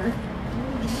Civic Center.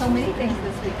 So many things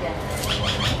this weekend.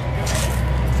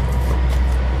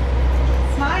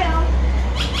 Smile.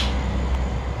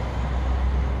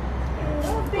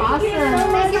 Awesome.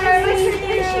 Thank you very much. We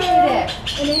appreciate it.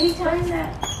 And anytime that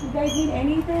you guys need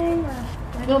anything, or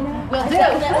We'll do.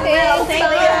 Thank you.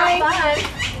 Have fun.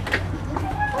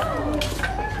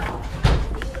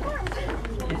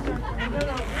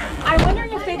 I'm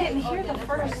wondering if they didn't hear the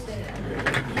first.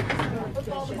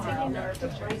 Nice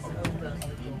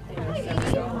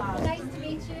to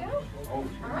meet you. All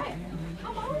right.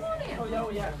 Come on in.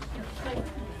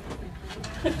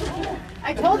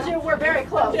 I told you we're very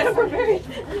close. Yeah, we're very.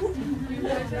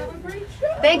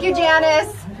 Thank you,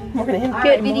 Janice. Good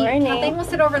Vinny, morning. Kathleen will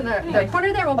sit over in the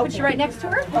corner there. We'll put you right next to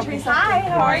her. Hi,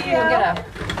 how are you?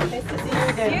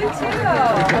 You'll get a You too.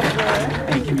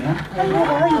 Thank you, ma'am.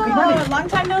 Oh, long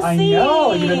time no I see.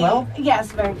 know. You been well?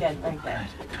 Yes, very good, very good.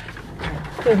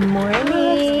 Good morning.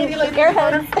 Air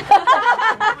hugs.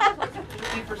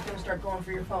 Beeper's gonna start going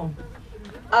for your phone.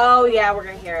 Oh yeah, we're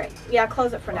gonna hear it. Yeah,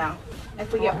 close it for now.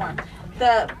 If we get one.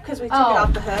 Because we took it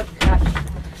off the hook.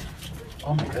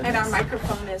 Oh my goodness. And our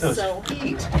microphone is Those so.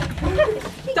 feet.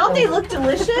 Don't they look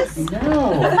delicious?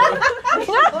 No.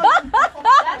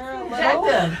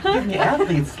 Give me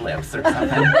athlete slips or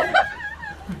something.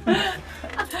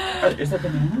 Is that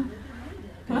banana?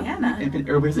 Banana.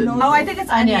 Or was it? Oh, I think it's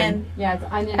onion. Yeah, it's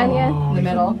onion, Onion. Oh, in the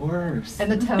middle. even worse.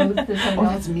 And the toes. The Oh,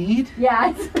 that's meat?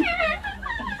 Yeah. It's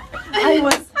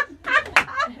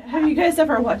Have you guys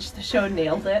ever watched the show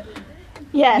Nailed It?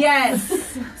 Yes.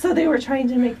 Yes. So they were trying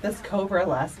to make this cobra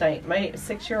last night. My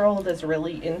 6-year-old is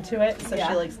really into it, so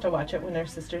she likes to watch it when her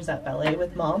sister's at ballet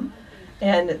with mom.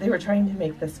 And they were trying to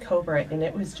make this cobra, and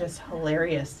it was just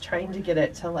hilarious, trying to get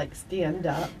it to like stand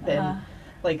up and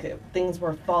like things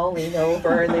were falling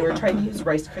over, and they were trying to use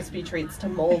Rice Krispie treats to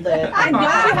mold it. I know you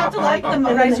have to let the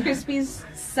Rice Krispies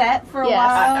set for a Yes.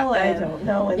 while. I and- don't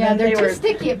know. And yeah, then they're they too were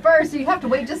sticky at first, so you have to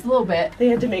wait just a little bit. they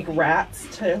had to make rats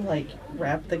to like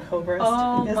wrap the cobras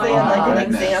Oh, because my they had like an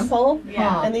goodness. example.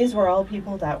 Yeah. And these were all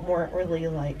people that weren't really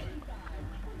like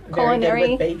very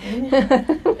Culinary. good with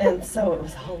baking. And so it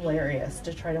was hilarious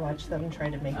to try to watch them try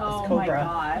to make Oh this my cobra.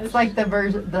 gosh. It's like the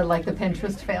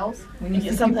Pinterest fails when you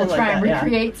Yeah, see something people like try and that, yeah.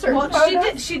 recreate certain Well,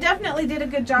 photos. she definitely did a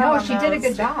good job. No, on she did a those.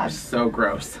 good job. So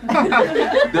gross.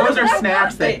 Those are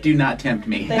snacks that do not tempt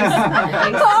me. You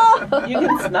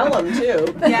can smell them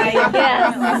too. Yeah, you can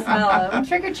Yes. definitely smell them.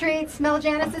 Trick or treat, smell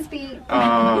Janice's feet.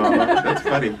 Oh, that's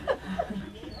funny.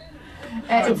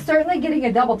 It's certainly getting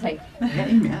a double take. Yeah,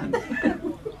 amen.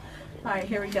 All right,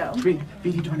 here we go. Vidi, do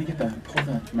you want to pull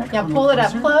the microphone? Yeah, pull it up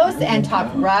closer? close and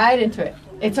talk right into it.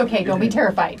 It's okay, don't be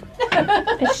terrified.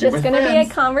 It's just With going to be a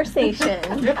friends. conversation.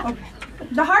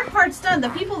 The hard part's done. The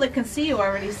people that can see you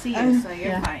already see you, so you're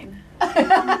Yeah. fine.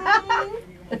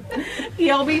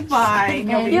 You'll be fine.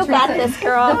 And You got this, The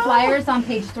girl. flyer's on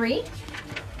page 3.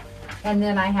 And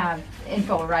then I have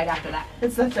info right after that.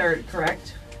 It's the third,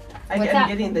 correct? I'm What's that?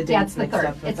 getting the Yeah, dates it's the mixed third.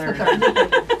 up. It's the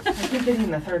third. I keep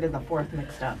getting the third and the fourth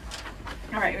mixed up.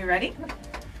 All right, we ready?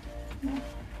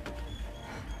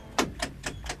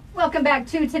 Welcome back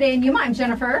to Today in Yuma. I'm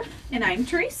Jennifer. And I'm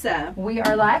Teresa. We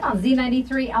are live on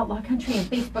Z93 Outlaw Country and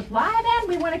Facebook Live, and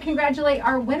we want to congratulate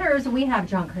our winners. We have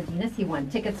John Cardenas. He won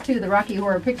tickets to the Rocky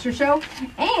Horror Picture Show,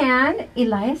 and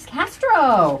Elias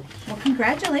Castro. Well,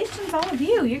 congratulations, all of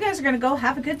you. You guys are going to go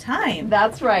have a good time.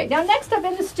 That's right. Now, next up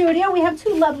in the studio, we have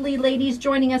two lovely ladies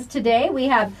joining us today. We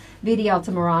have Vidi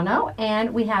Altamirano,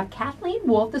 and we have Kathleen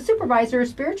Wolf, the supervisor of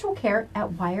spiritual care at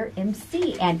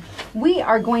YRMC. And we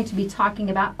are going to be talking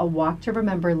about a walk to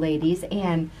remember, ladies.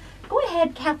 And go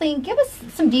ahead, Kathleen, give us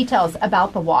some details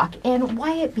about the walk and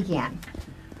why it began.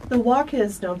 The walk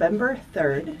is November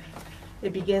 3rd.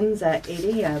 It begins at 8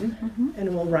 a.m.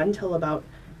 and will run till about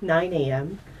 9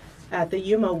 a.m. at the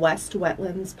Yuma West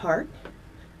Wetlands Park.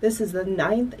 This is the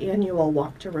 9th annual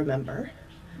Walk to Remember.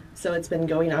 So it's been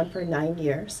going on for 9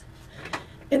 years.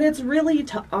 And it's really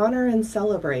to honor and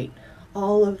celebrate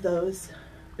all of those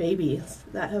babies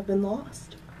that have been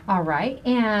lost. All right.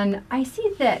 And I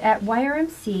see that at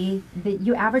YRMC that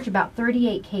you average about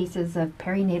 38 cases of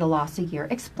perinatal loss a year.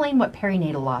 Explain what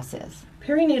perinatal loss is.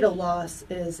 Perinatal loss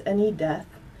is any death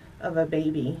of a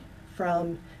baby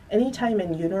from any time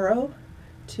in utero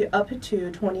to up to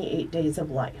 28 days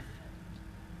of life.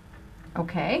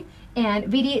 Okay. And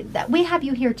Vidi, we have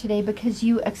you here today because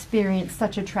you experienced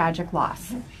such a tragic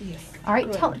loss. Yes. All right,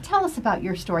 tell us about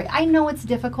your story. I know it's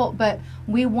difficult, but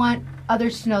we want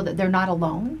others to know that they're not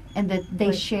alone and that they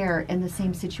Right. share in the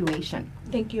same situation.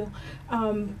 Thank you.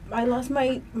 I lost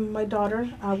my daughter.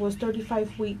 I was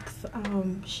 35 weeks.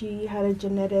 She had a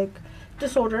genetic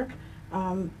disorder.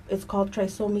 It's called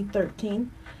trisomy 13.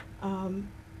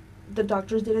 The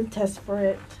doctors didn't test for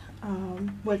it,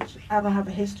 which I don't have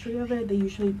a history of it. They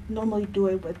usually normally do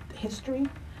it with history.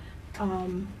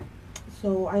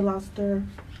 So I lost her.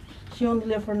 She only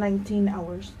lived for 19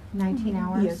 hours. 19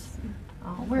 hours? Yes.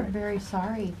 Oh, we're very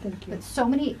sorry. Thank you. But so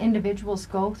many individuals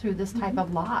go through this type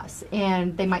of loss,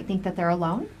 and they might think that they're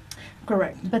alone,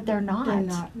 Correct. but they're not. They're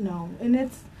not, no. And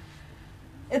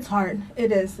It's hard.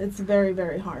 It is. It's very,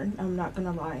 very hard. I'm not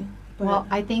gonna lie. But Well,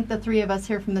 I think the three of us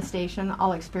here from the station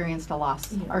all experienced a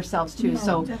loss Yeah. ourselves too. Yeah,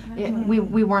 So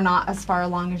we were not as far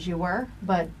along as you were.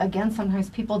 But again, sometimes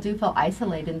people do feel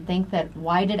isolated and think that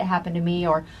why did it happen to me,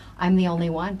 or I'm the only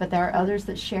one. But there are others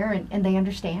that share and they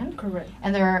understand. correct.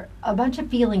 And there are a bunch of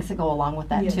feelings that go along with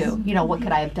that Yes. too. You know, what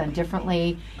could I have done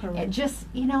differently? Correct. It just,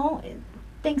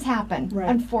 things happen, Right.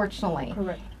 unfortunately.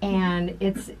 Correct. And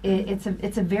it's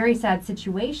a very sad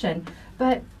situation.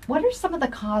 But what are some of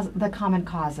the common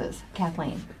causes,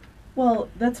 Kathleen? Well,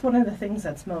 that's one of the things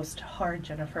that's most hard,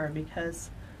 Jennifer, because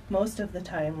most of the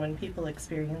time when people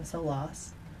experience a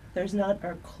loss, there's not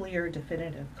a clear,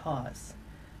 definitive cause.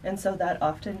 And so that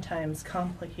oftentimes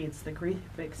complicates the grief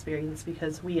experience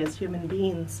because we as human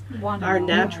beings are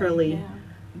naturally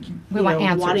We want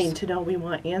answers. wanting to know. We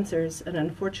want answers, and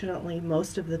unfortunately,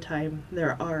 most of the time,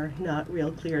 there are not real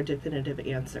clear, definitive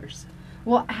answers.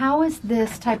 Well, how is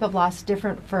this type of loss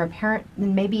different for a parent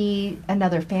than maybe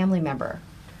another family member?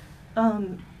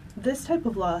 This type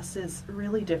of loss is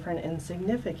really different and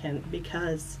significant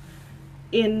because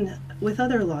with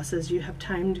other losses, you have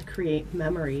time to create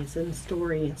memories and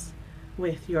stories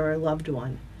with your loved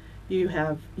one. You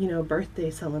have,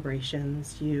 birthday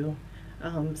celebrations. You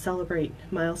celebrate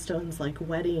milestones like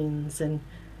weddings and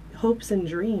hopes and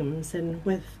dreams. And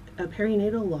with a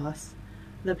perinatal loss,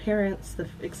 the parents, the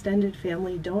extended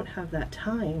family don't have that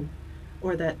time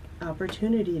or that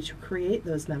opportunity to create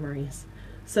those memories.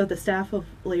 So the staff of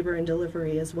labor and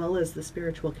delivery, as well as the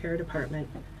spiritual care department,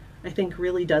 I think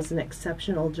really does an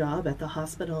exceptional job at the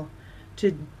hospital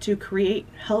to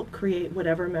help create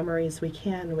whatever memories we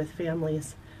can with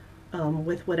families,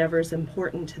 with whatever's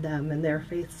important to them and their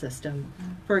faith system.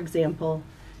 For example,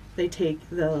 the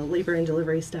labor and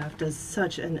delivery staff does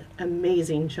such an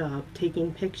amazing job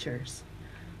taking pictures.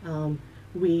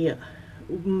 We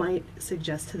might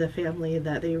suggest to the family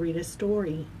that they read a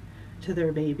story to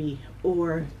their baby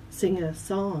or sing a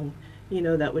song,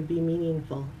 that would be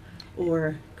meaningful,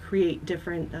 or create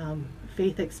different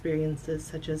faith experiences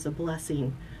such as a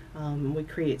blessing. We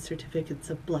create certificates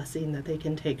of blessing that they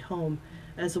can take home,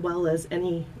 as well as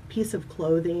any piece of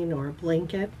clothing or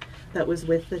blanket that was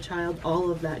with the child. All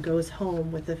of that goes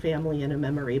home with the family in a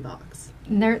memory box.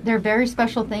 And they're very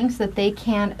special things that they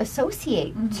can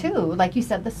associate to, like you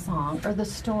said, the song or the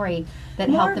story that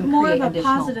help them more create of a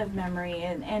additional. positive memory,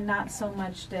 and not so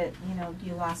much that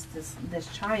you lost this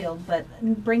child, but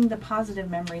bring the positive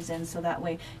memories in, so that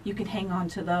way you can hang on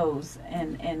to those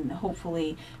and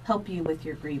hopefully help you with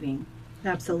your grieving.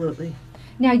 Absolutely.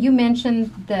 Now, you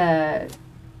mentioned the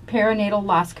Perinatal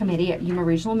Loss Committee at Yuma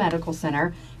Regional Medical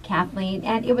Center, Kathleen,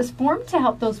 and it was formed to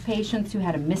help those patients who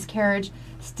had a miscarriage,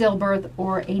 stillbirth,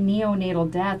 or a neonatal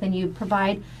death, and you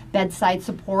provide bedside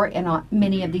support in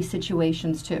many of these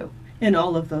situations too. In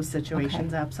all of those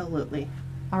situations, Okay. absolutely.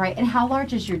 All right, and how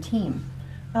large is your team?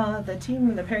 The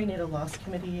team, the Perinatal Loss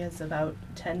Committee, is about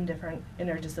 10 different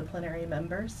interdisciplinary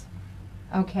members.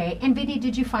 Okay, and Vidi,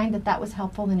 did you find that was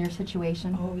helpful in your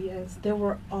situation? Oh yes, they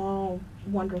were all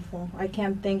wonderful. I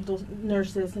can't thank those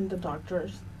nurses and the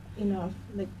doctors enough.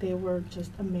 Like, they were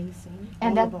just amazing.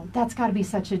 And all of them. that's got to be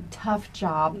such a tough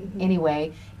job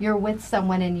anyway. You're with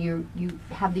someone and you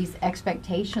have these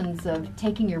expectations of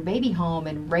taking your baby home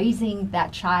and raising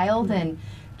that child and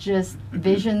just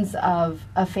visions of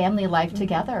a family life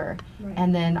together. Right.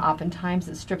 And then oftentimes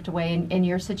it's stripped away in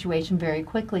your situation very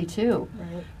quickly too.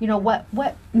 Right.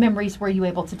 What memories were you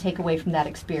able to take away from that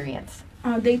experience?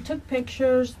 They took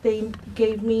pictures. They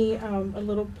gave me a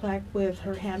little plaque with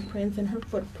her handprints and her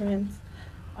footprints.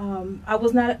 I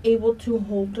was not able to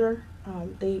hold her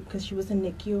because she was in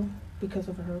NICU because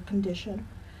of her condition.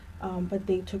 But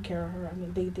they took care of her. I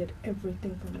mean, they did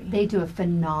everything for me. They do a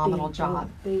phenomenal They job.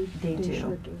 do. They do.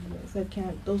 Sure do. Yes, I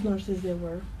can't. Those nurses, they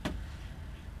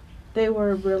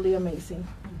were really amazing.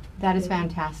 That is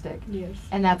fantastic. Yes.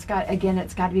 And it's got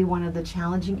to be one of the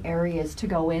challenging areas to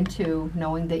go into,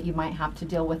 knowing that you might have to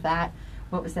deal with that.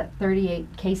 What was that,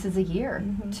 38 cases a year,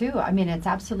 too? I mean, it's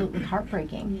absolutely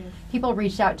heartbreaking. Yes. People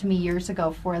reached out to me years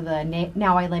ago for the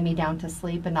Now I Lay Me Down to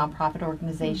Sleep, a nonprofit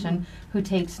organization who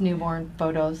takes newborn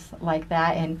photos like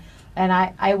that. And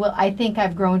I think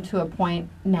I've grown to a point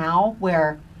now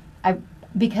where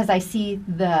because I see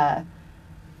the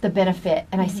benefit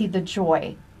and I see the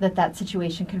joy that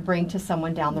situation can bring to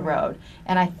someone down the road.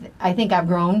 And I think I've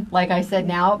grown, like I said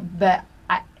now, but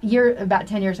about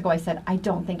 10 years ago I said, I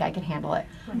don't think I could handle it.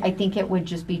 Right. I think it would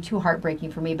just be too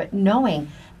heartbreaking for me. But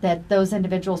knowing that those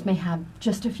individuals may have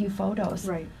just a few photos,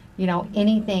 Right.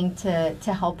 Anything to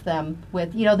help them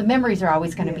with, the memories are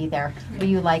always going to be there, but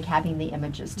you like having the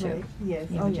images too. Right. Yes.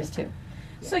 The images too.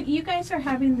 So you guys are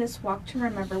having this walk to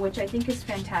remember, which I think is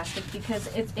fantastic because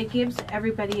it gives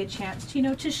everybody a chance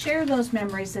to, to share those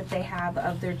memories that they have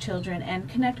of their children and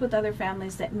connect with other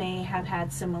families that may have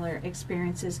had similar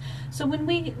experiences. So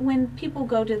when people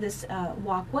go to this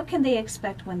walk, what can they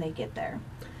expect when they get there?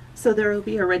 So there will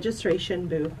be a registration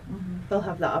booth. They'll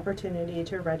have the opportunity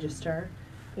to register,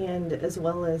 and as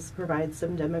well as provide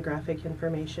some demographic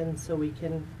information so we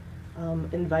can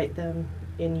invite them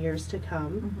in years to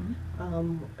come.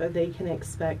 They can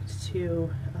expect to,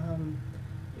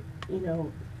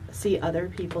 see other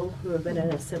people who have been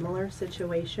in a similar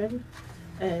situation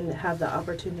and have the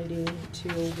opportunity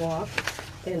to walk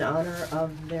in honor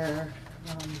of their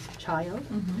child.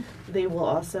 They will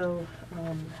also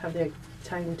have the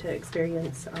time to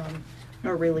experience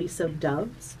a release of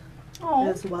doves,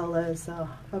 as well as a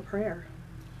prayer.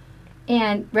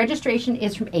 And registration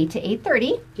is from 8 to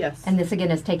 8:30. Yes. And this again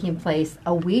is taking place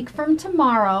a week from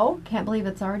tomorrow. Can't believe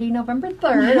it's already November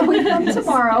 3rd, a week from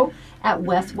tomorrow at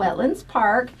West Wetlands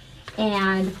Park.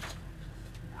 And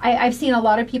I've seen a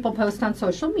lot of people post on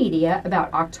social media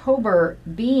about October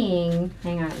being,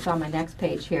 hang on, it's on my next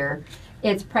page here.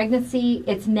 It's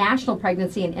National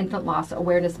Pregnancy and Infant Loss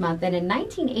Awareness Month. And in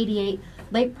 1988,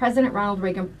 late President Ronald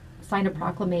Reagan signed a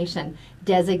proclamation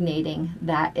designating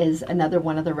that is another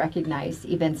one of the recognized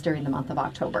events during the month of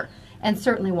October, and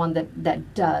certainly one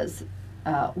that does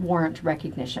warrant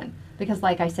recognition because,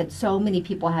 like I said, so many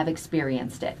people have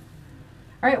experienced it.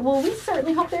 All right, well, we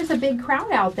certainly hope there's a big crowd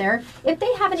out there. If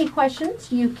they have any questions,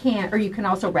 you can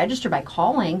also register by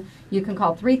calling. You can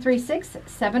call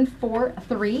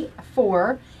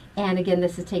 336-7434, and again,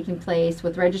 this is taking place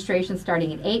with registration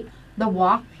starting at 8. The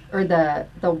walk, or the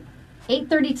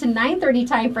 8:30 to 9:30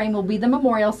 time frame will be the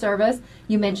memorial service.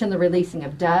 You mentioned the releasing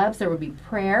of doves. There will be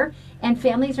prayer, and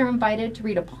families are invited to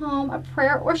read a poem, a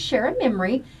prayer, or share a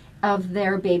memory of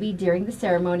their baby during the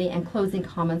ceremony, and closing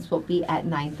comments will be at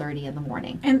 9:30 in the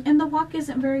morning. And the walk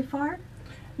isn't very far?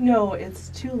 No, it's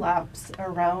 2 laps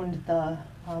around the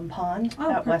pond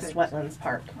at West Wetlands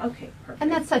Park. Okay, perfect.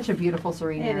 And that's such a beautiful,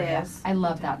 serene area. is. I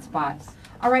love that spot.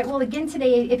 All right, well, again,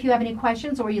 today, if you have any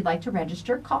questions or you'd like to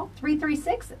register, call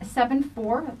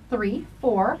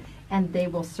 336-7434, and they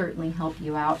will certainly help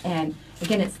you out. And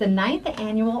again, it's the 9th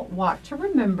annual Walk to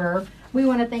Remember. We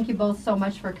want to thank you both so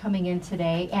much for coming in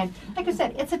today. And like I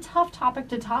said, it's a tough topic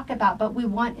to talk about, but we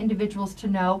want individuals to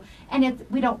know. And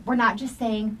we're not just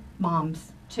saying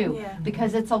moms too,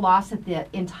 because it's a loss that the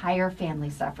entire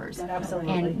family suffers.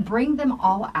 Absolutely. And bring them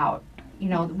all out.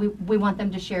 We want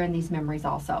them to share in these memories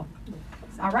also.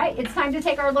 All right, it's time to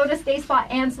take our Lotus Day Spa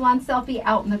and Salon selfie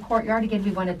out in the courtyard. Again,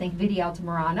 we want to thank Vidi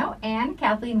Altamirano and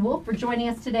Kathleen Wolf for joining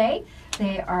us today.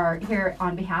 They are here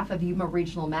on behalf of Yuma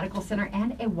Regional Medical Center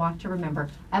and a Walk to Remember.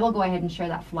 I will go ahead and share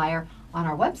that flyer on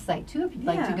our website, too, if you'd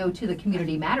like to go to the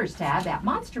Community Matters tab at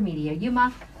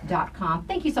monstermediayuma.com.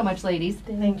 Thank you so much, ladies.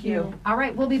 Thank you. All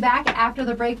right, we'll be back after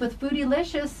the break with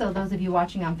Foodylicious. So those of you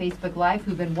watching on Facebook Live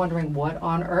who've been wondering what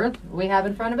on earth we have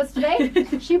in front of us today,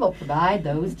 she will provide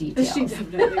those details. She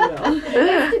definitely will.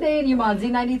 It's today in Yuma on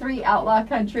Z93 Outlaw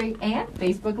Country and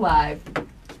Facebook Live.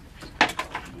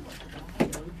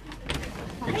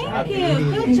 Thank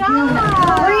you. Good job.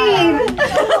 Breathe.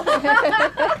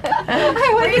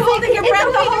 Were you holding your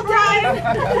breath the whole time?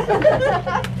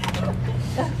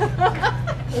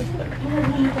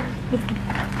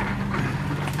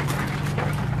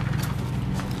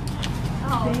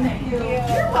 Oh, thank you.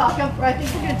 You're welcome. I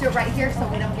think we're going to do it right here so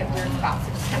we don't get weird spots.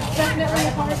 So just kind of definitely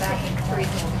right on the back.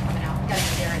 Teresa will be coming out. We got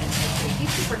Darren in here too.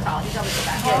 He's super tall. He's always the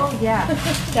back. Oh, yeah,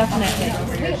 definitely.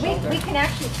 We can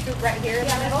actually scoot right here in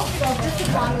the middle, just as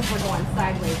long as we're going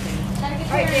sideways.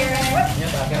 Right,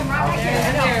 Darren. Come right here. I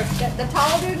know. The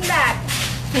tall dude in back.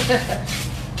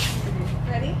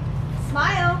 Ready?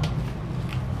 Smile.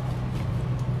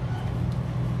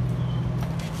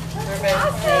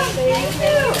 Awesome. Thank you.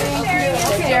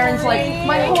 Darren's like,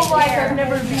 my whole life I've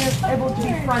never been able to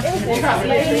be front. You're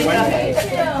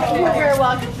very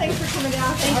welcome. Thanks for coming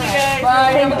down. Thank you guys.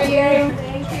 Bye. Have a good day.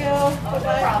 Thank you. No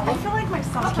problem. I feel like my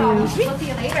soft We'll see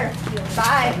you later.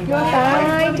 Bye.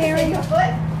 Bye, Darren.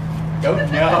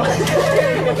 Don't know.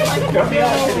 Don't be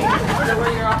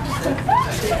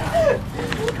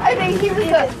I think he was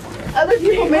other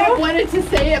people may have wanted to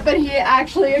say it, but he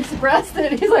actually expressed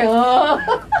it. He's like, oh.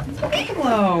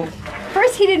 Hello.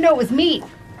 First, he didn't know it was meat.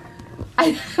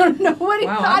 I don't know what he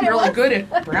Wow, thought I'm it really was. good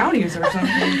at brownies or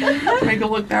something. Make it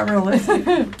look that realistic.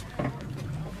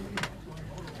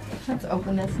 Let's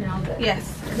open this now.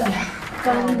 Yes. The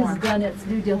phone has done its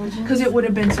due diligence. Because it would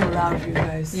have been so loud for you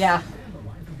guys. Yeah.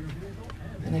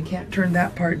 And I can't turn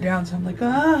that part down, so I'm like,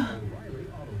 ah.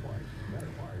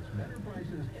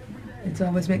 And so I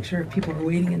always make sure people are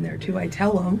waiting in there too. I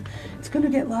tell them it's going to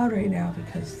get loud right now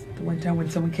because the one time when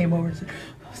someone came over and said,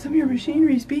 oh, some of your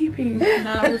machinery's beeping.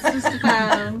 No, it's just a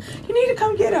phone. You need to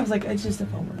come get it. I was like, it's just a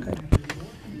phone. We're good.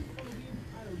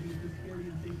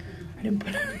 I didn't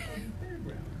put it.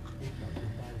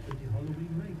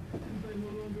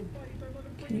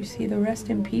 Can you see the rest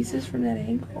in pieces from that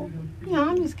angle? Yeah,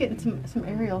 I'm just getting some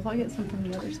aerials. I'll get some from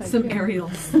the other side. Some too.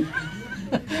 aerials.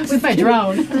 With my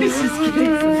drone. Just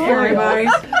getting some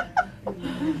aerials.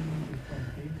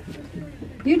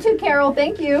 You too, Carol.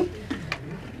 Thank you.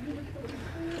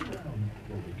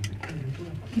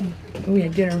 Oh, we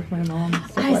had dinner with my mom.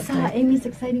 I saw Amy's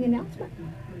exciting announcement.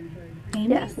 Amy?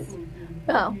 Yes.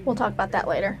 Oh, we'll talk about that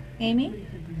later. Amy?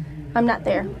 I'm not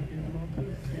there.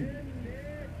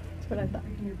 That's what I thought.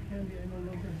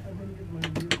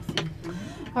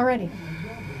 Alrighty.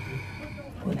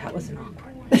 Well, that was an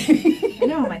awkward one. I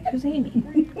know, I'm like, who's Amy?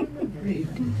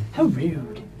 Rude. How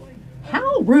rude.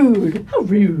 How rude. How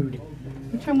rude.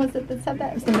 Which one was it that said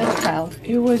that? It was the middle child.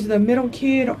 It was the middle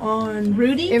kid on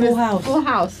Rudy? It Full was House. Full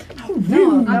House. How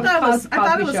rude. I thought it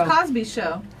Cosby was Show. Cosby's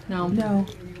show. No. No,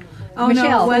 Oh,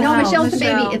 Michelle. No, it No, wasn't. Michelle's the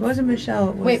baby. it It's- wasn't Michelle.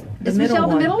 It was Wait, the is middle Michelle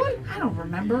one. the middle one? I don't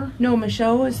remember. No,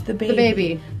 Michelle was the baby. The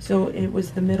baby. So it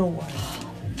was the middle one.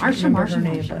 Marsha. her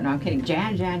name, but- No, I'm kidding.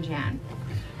 Jan.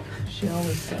 She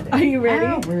always said it. Are you ready?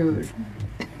 How rude.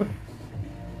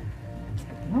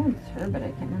 No, it's her, but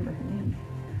I can't remember her name.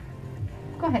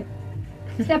 Go ahead.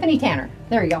 Stephanie Tanner.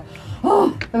 There you go.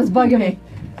 Oh, that was bugging me.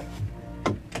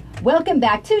 Welcome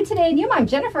back to Today in Yuma. I'm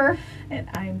Jennifer. And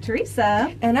I'm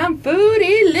Teresa. And I'm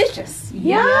foodie-licious.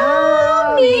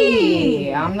 Yummy!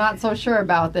 I'm not so sure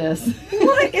about this.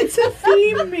 What? It's a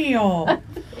theme meal.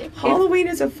 Halloween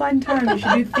is a fun time. You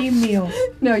should do theme meals.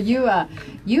 No, you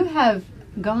have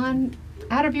gone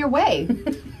out of your way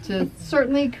to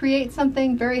certainly create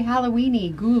something very Halloween-y,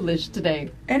 ghoulish today.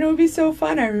 And it would be so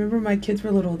fun. I remember my kids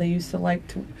were little. They used to like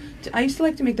to I used to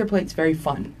like to make their plates very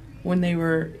fun when they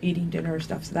were eating dinner or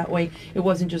stuff. So that way it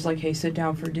wasn't just like, hey, sit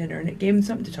down for dinner. And it gave them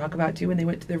something to talk about too when they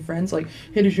went to their friends. Like,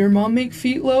 hey, does your mom make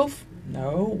feetloaf?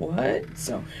 No, what?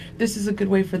 So this is a good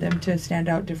way for them to stand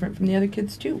out different from the other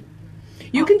kids too.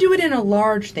 You can do it in a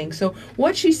large thing. So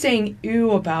what she's saying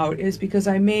ew about is because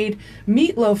I made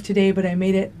meatloaf today, but I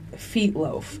made it feet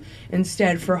loaf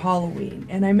instead for Halloween.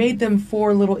 And I made them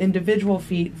 4 little individual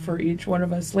feet for each one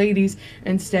of us ladies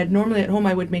instead. Normally at home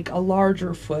I would make a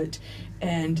larger foot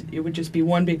and it would just be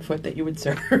one big foot that you would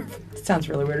serve. It sounds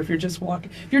really weird if you're just walking.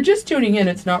 If you're just tuning in,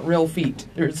 it's not real feet.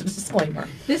 There's a disclaimer.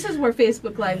 This is where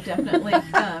Facebook Live definitely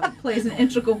plays an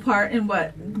integral part in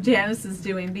what Janice is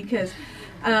doing because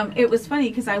it was funny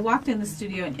because I walked in the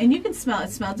studio and you can smell it.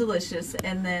 It smelled delicious.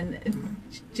 And then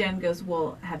Jen goes,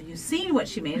 well, have you seen what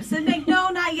she made? I said, no,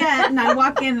 not yet. And I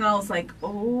walk in and I was like,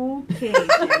 okay,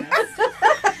 Janice.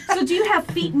 So do you have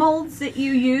feet molds that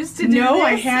you use to do No, this?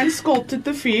 I hand sculpted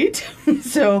the feet.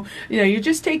 So, you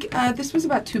just take, this was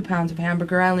about 2 pounds of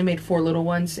hamburger. I only made 4 little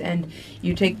ones. And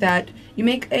you take that, you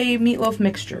make a meatloaf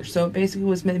mixture. So it basically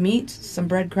was meat, some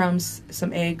breadcrumbs,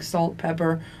 some eggs, salt,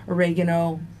 pepper,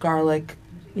 oregano, garlic,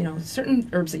 certain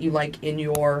herbs that you like in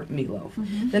your meatloaf.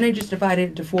 Mm-hmm. Then I just divided it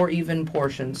into 4 even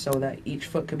portions so that each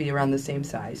foot could be around the same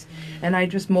size. And I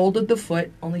just molded the foot,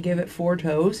 only gave it 4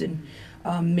 toes, and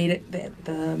made it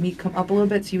the meat come up a little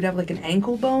bit so you'd have like an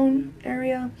ankle bone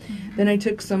area. Mm-hmm. Then I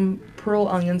took some pearl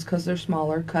onions because they're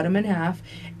smaller, cut them in half,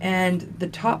 and the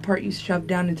top part you shove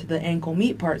down into the ankle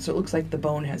meat part so it looks like the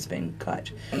bone has been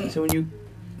cut. So when you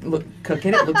cook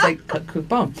it looks like cooked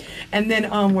bone. And then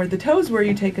where the toes were,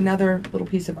 you take another little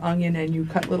piece of onion and you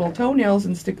cut little toenails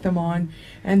and stick them on,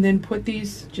 and then put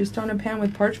these just on a pan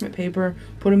with parchment paper,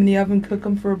 put them in the oven, cook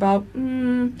them for about,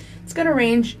 it's got to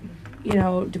range,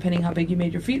 depending how big you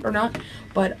made your feet or not,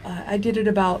 but I did it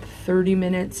about 30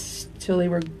 minutes till they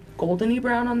were goldeny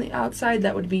brown on the outside.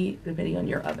 That would be depending on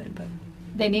your oven, but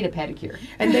They need a pedicure.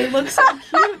 and they look so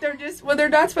cute. They're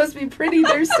not supposed to be pretty.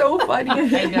 They're so funny.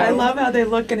 I love how they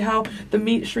look and how the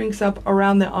meat shrinks up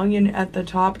around the onion at the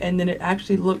top, and then it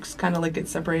actually looks kind of like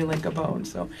it's separated like a bone.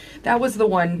 So that was the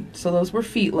one. So those were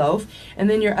feet loaf. And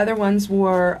then your other ones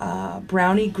were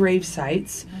brownie grave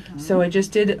sites. So I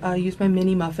just did use my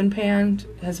mini muffin pan.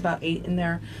 It has about 8 in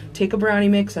there. Take a brownie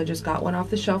mix. I just got one off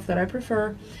the shelf that I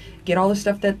prefer. Get all the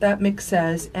stuff that mix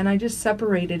says, and I just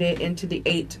separated it into the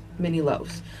 8 mini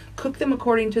loaves. Cook them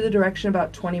according to the direction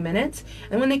about 20 minutes,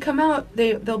 and when they come out,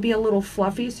 they'll be a little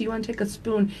fluffy, so you want to take a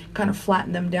spoon, kind of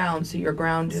flatten them down so your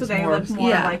ground is more... So they look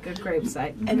more like a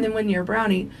gravesite. Mm-hmm. And then when your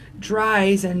brownie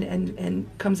dries and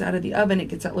comes out of the oven, it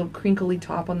gets that little crinkly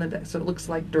top on the back, so it looks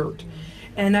like dirt.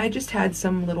 And I just had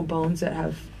some little bones that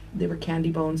have they were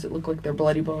candy bones that look like they're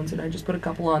bloody bones, and I just put a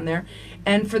couple on there.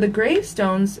 And for the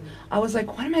gravestones, I was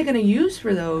like, what am I going to use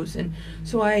for those? And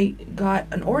so I got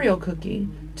an Oreo cookie,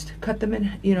 to cut them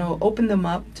in, opened them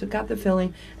up, took out the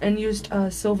filling, and used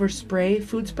silver spray,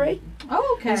 food spray.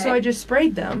 Oh, okay. And so I just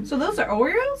sprayed them. So those are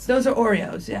Oreos? Those are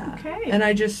Oreos, yeah. Okay. And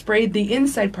I just sprayed the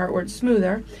inside part where it's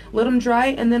smoother, let them dry,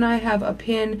 and then I have a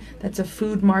pin that's a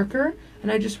food marker,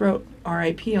 and I just wrote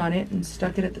RIP on it and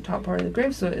stuck it at the top part of the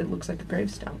grave so it looks like a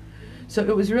gravestone. So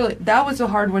it was that was a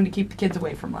hard one to keep the kids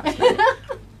away from last night.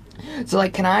 So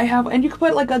like, can I have, and you could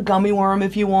put like a gummy worm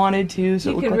if you wanted to,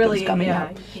 so it looked like it was coming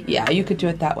out. Yeah, you could do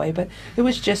it that way, but it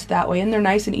was just that way, and they're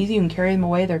nice and easy. You can carry them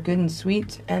away. They're good and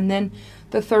sweet. And then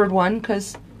the third one,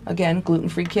 because again,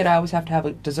 gluten-free kid, I always have to have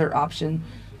a dessert option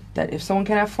that if someone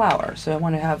can have flour, so I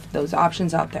want to have those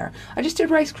options out there. I just did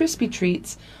Rice Krispie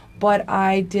treats, but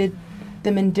I did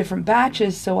them in different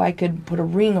batches so I could put a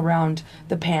ring around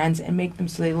the pans and make them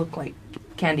so they look like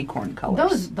candy corn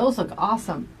colors. Those look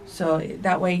awesome. So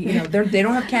that way, they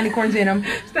don't have candy corns in them.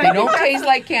 They don't taste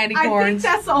like candy I think corns.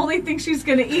 that's the only thing she's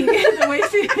going to eat. The way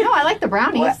she. No, I like the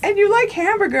brownies. Well, and you like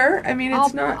hamburger. I mean,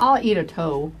 it's not. I'll eat a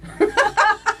toe. No.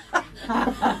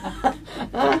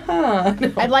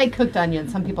 I like cooked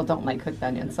onions. Some people don't like cooked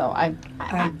onions, so I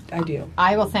do.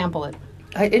 I will sample it.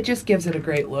 It just gives it a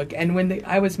great look. And when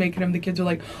I was making them, the kids were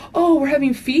like, "Oh, we're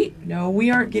having feet." No, we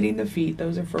aren't getting the feet.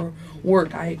 Those are for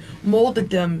work. I molded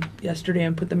them yesterday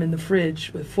and put them in the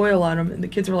fridge with foil on them. And the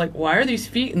kids were like, "Why are these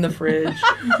feet in the fridge?"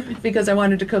 Because I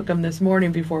wanted to cook them this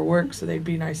morning before work so they'd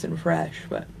be nice and fresh.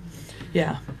 But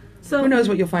yeah. So who knows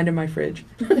what you'll find in my fridge.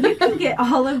 You can get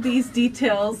all of these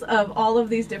details of all of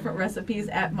these different recipes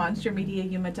at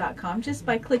monstermediayuma.com just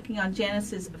by clicking on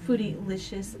Janice's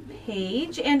Foodylicious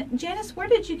page. And Janice, where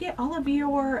did you get all of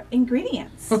your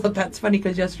ingredients? Well, that's funny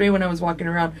because yesterday when I was walking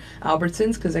around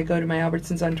Albertsons, because I go to my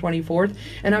Albertsons on 24th,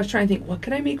 and I was trying to think, what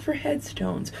could I make for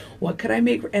headstones? What could I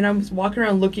make? And I was walking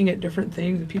around looking at different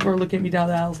things, and people are looking at me down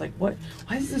the aisle. I was like, what?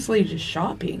 Why is this lady just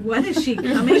shopping? What is she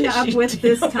coming up with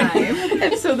this time?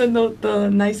 And so then the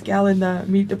nice gal in the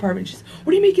meat department, she's,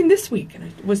 what are you making this week? And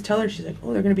I was telling her, she's like,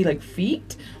 oh, they're going to be like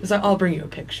feet? I was like, I'll bring you a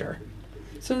picture.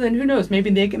 So then who knows? Maybe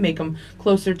they can make them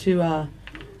closer to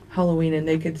Halloween and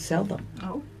they could sell them.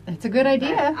 Oh, that's a good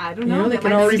idea. I don't know. They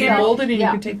can already be molded and you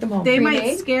can take them home. They might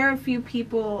Pre-made? scare a few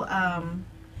people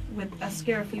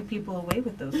away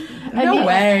with those feet. No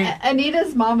way.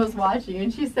 Anita's mom was watching,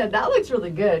 and she said, that looks really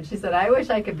good. She said, I wish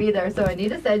I could be there. So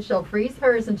Anita said she'll freeze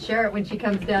hers and share it when she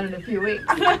comes down in a few weeks.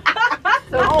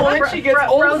 So when she gets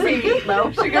old frozen feet.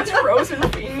 meatloaf. She gets frozen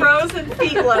feet. Frozen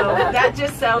feet loaf. That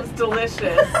just sounds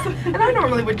delicious. And I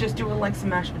normally would just do like some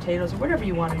mashed potatoes or whatever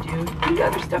you want to do. Do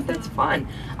other stuff that's fun.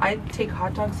 I take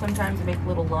hot dogs sometimes and make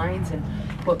little lines and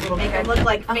put little... Make them look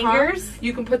like fingers?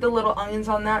 You can put the little onions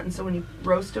on that, and so when you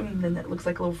roast them, then that looks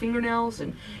like little fingernails.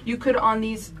 And you could, on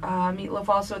these meatloaf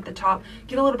also at the top,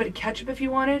 get a little bit of ketchup if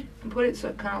you wanted and put it so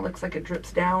it kind of looks like it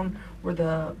drips down where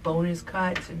the bone is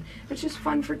cut. And it's just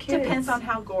fun for kids. Depends on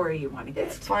how gory you want to get.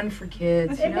 It's fun for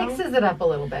kids. It mixes it up a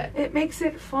little bit. It makes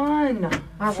it fun.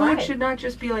 All Food right. should not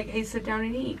just be like, hey, sit down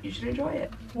and eat. You should enjoy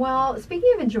it. Well,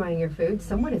 speaking of enjoying your food,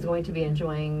 someone is going to be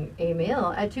enjoying a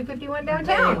meal at 251 They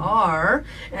downtown. are,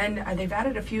 and they've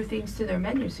added a few things to their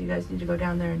menu, so you guys need to go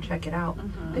down there and check it out.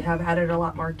 They have added a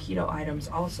lot more keto items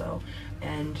also,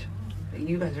 and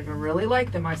you guys are going to really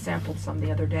like them. I sampled some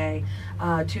the other day.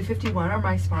 251 are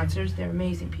my sponsors. They're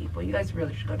amazing people. You guys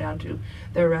really should go down to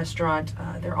their restaurant.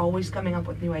 They're always coming up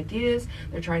with new ideas.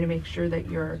 They're trying to make sure that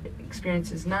your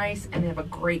experience is nice, and they have a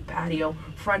great patio,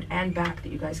 front and back, that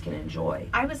you guys can enjoy.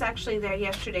 I was actually there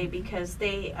yesterday because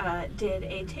they did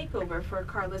a takeover for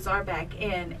Carla Zarbeck,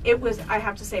 and it was, I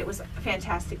have to say, it was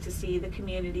fantastic to see the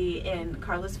community and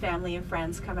Carla's family and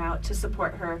friends come out to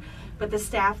support her. But the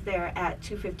staff there at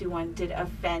 251 did a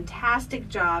fantastic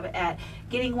job at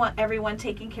getting everyone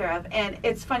taken care of. And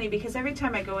it's funny because every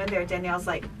time I go in there, Danielle's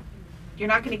like, you're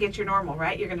not going to get your normal,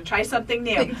 right? You're going to try something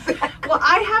new. Exactly. Well,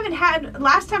 I haven't had,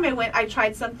 last time I went, I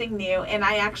tried something new, and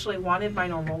I actually wanted my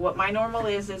normal. What my normal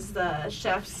is the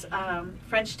chef's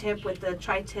French tip with the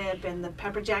tri-tip and the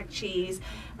pepper jack cheese.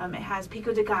 It has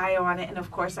pico de gallo on it, and of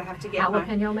course I have to get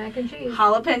Jalapeno mac and cheese.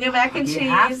 jalapeno mac and You cheese.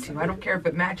 have to. I don't care if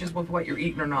it matches with what you're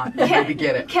eating or not. You need to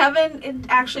get it. Kevin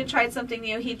actually tried something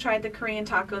new. He tried the Korean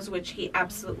tacos, which he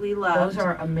absolutely loved. Those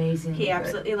are amazing. He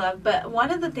absolutely loved. But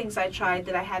one of the things I tried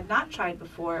that I had not tried tried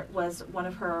before was one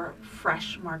of her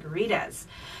fresh margaritas.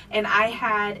 And I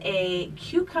had a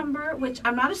cucumber, which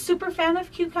I'm not a super fan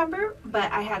of cucumber,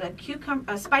 but I had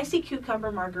a spicy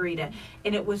cucumber margarita,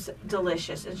 and it was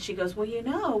delicious. And she goes, well, you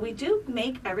know, we do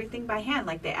make everything by hand.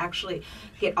 Like, they actually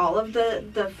get all of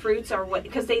the fruits, or what,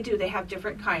 because they have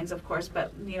different kinds, of course,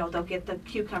 but, you know, they'll get the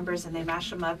cucumbers and they mash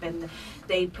them up, and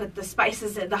they put the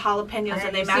spices in the jalapenos,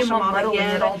 and they mash them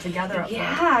all together.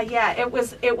 Yeah, it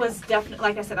was definitely,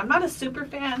 like I said, I'm not a super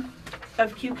fan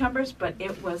of cucumbers, but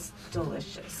it was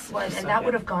delicious. Well, and so that good.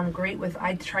 would have gone great with,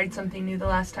 I tried something new the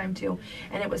last time too,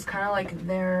 and it was kind of like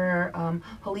their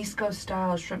Jalisco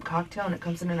style shrimp cocktail, and it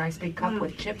comes in a nice big cup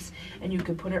with chips, and you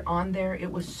could put it on there.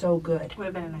 It was so good. Would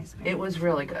have been a nice one. It was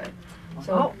really good.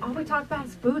 So all we talk about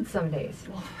is food some days.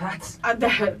 well, that's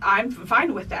I'm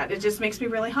fine with that. It just makes me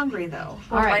really hungry, though.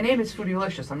 well, All my right. name is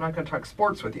Foodylicious. I'm not going to talk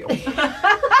sports with you.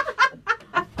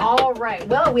 All right.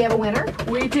 Well, we have a winner.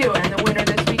 We do, and the winner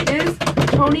this week is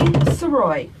Tony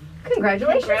Soroy.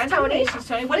 Congratulations, Tony. Congratulations,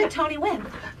 Tony. What did Tony win?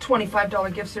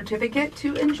 $25 gift certificate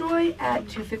to enjoy at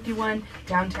 251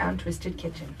 Downtown Twisted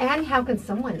Kitchen. And how can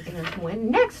someone enter to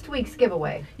win next week's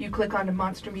giveaway? You click onto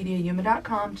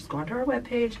monstermediayuma.com, just go onto our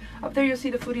webpage. Up there you'll see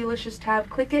the Foodylicious tab.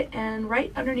 Click it, and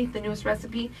right underneath the newest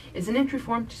recipe is an entry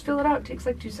form. Just fill it out. It takes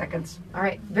like 2 seconds. All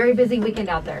right. Very busy weekend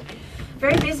out there.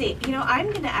 Very busy. You know,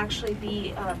 I'm going to actually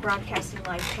be broadcasting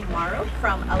live tomorrow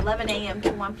from 11 a.m.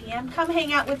 to 1 p.m. Come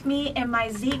hang out with me and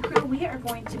my Z crew. We are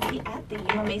going to be at the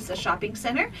Yuma Mesa Shopping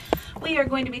Center. We are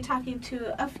going to be talking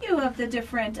to a few of the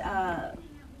different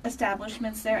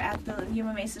establishments there at the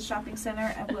Yuma Mesa Shopping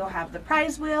Center, and we'll have the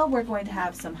prize wheel. We're going to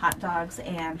have some hot dogs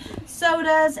and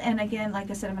sodas, and again, like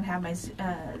I said, I'm going to have my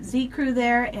Z crew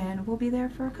there, and we'll be there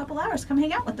for a couple hours. Come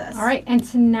hang out with us. All right, and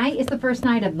tonight is the first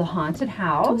night of the Haunted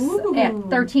House at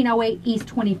 1308 East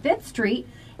 25th Street.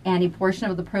 And a portion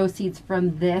of the proceeds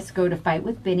from this go to Fight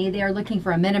with Benny. They are looking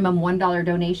for a minimum $1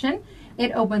 donation.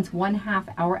 It opens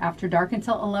 1/2 hour after dark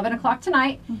until 11 o'clock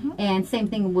tonight. And same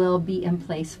thing will be in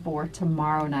place for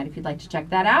tomorrow night if you'd like to check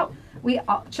that out.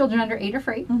 Children under 8 are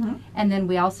free. And then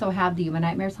we also have the Yuma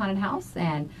Nightmares Haunted House.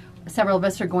 And several of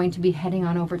us are going to be heading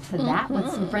on over to that with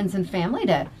some friends and family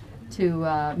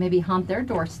to maybe haunt their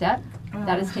doorstep.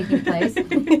 That is taking place.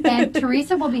 And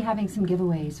Teresa will be having some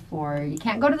giveaways for, you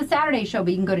can't go to the Saturday show,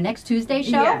 but you can go to next Tuesday's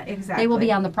show. Yeah, exactly. They will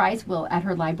be on the prize wheel at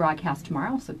her live broadcast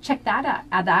tomorrow. So check that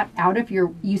out if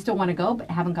you still want to go but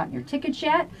haven't gotten your tickets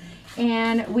yet.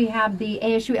 And we have the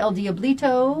ASU El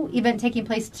Diablito event taking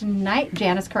place tonight.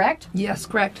 Janice, correct? Yes,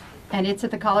 correct. And it's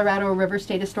at the Colorado River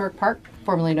State Historic Park,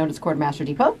 formerly known as Quartermaster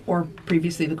Depot. Or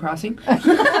previously the Crossing.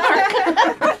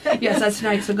 Yes, that's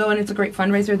tonight. So go in. It's a great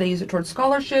fundraiser. They use it towards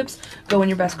scholarships. Go in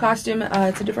your best costume.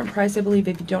 It's a different price, I believe,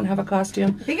 if you don't have a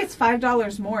costume. I think it's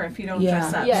 $5 more if you don't Yeah.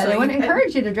 dress up. Yeah, So they want to you-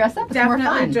 encourage you to dress up. It's more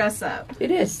Definitely fun. dress up.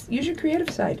 It is. Use your creative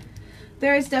side.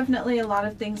 There is definitely a lot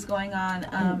of things going on.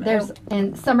 There's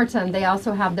in Somerton, they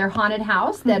also have their haunted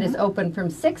house that is open from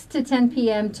 6 to 10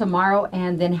 p.m. tomorrow,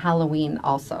 and then Halloween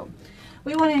also.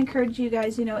 We want to encourage you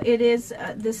guys. You know, it is.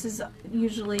 This is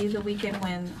usually the weekend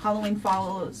when Halloween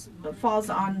falls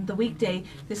on the weekday.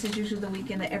 This is usually the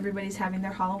weekend that everybody's having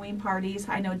their Halloween parties.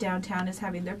 I know downtown is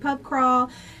having their pub crawl,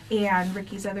 and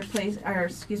Ricky's other place, or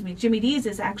excuse me, Jimmy D's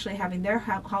is actually having their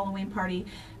Halloween party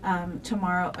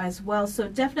tomorrow as well. So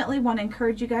definitely want to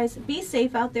encourage you guys. Be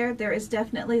safe out there. There is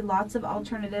definitely lots of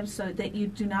alternatives so that you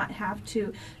do not have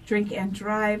to drink and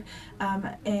drive.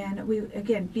 And we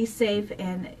again be safe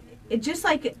and. It, just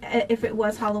like if it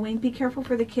was Halloween, be careful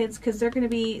for the kids because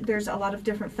there's a lot of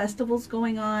different festivals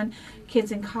going on,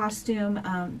 kids in costume.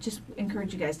 Just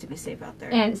encourage you guys to be safe out there.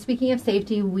 And speaking of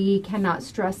safety, we cannot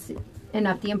stress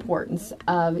enough the importance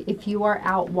of if you are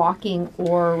out walking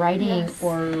or riding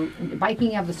or biking,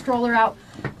 you have the stroller out,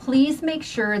 please make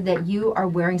sure that you are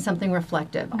wearing something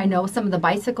reflective. I know some of the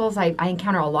bicycles, I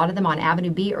encounter a lot of them on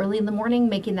Avenue B early in the morning,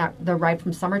 making the ride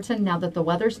from Somerton now that the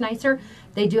weather's nicer.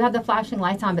 They do have the flashing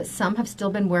lights on, but some have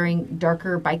still been wearing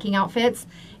darker biking outfits.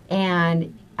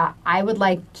 And I would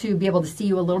like to be able to see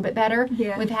you a little bit better.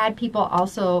 Yeah. We've had people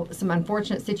also, some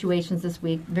unfortunate situations this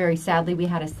week. Very sadly, we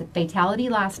had a fatality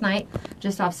last night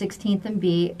just off 16th and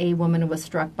B. A woman was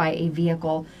struck by a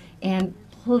vehicle. And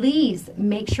please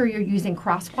make sure you're using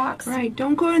crosswalks. Right.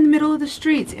 Don't go in the middle of the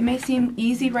streets. It may seem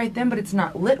easy right then, but it's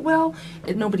not lit well.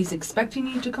 Nobody's expecting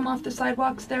you to come off the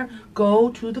sidewalks there.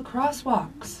 Go to the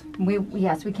crosswalks.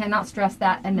 Yes, we cannot stress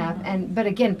that enough. But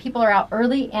again, people are out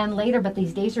early and later, but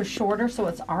these days are shorter, so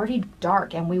it's already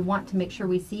dark, and we want to make sure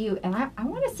we see you. And I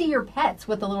want to see your pets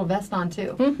with a little vest on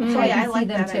too. So I can like see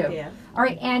them that too. idea. All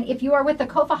right, and if you are with the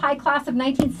COFA High Class of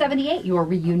 1978, your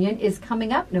reunion is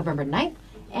coming up November 9th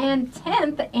and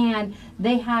 10th, and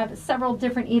they have several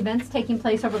different events taking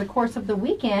place over the course of the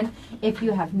weekend. If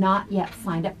you have not yet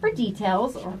signed up for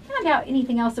details or found out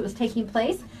anything else that was taking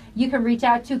place, you can reach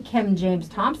out to Kim James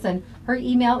Thompson. Her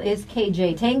email is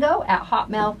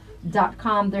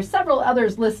kjtango@hotmail.com. There's several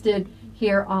others listed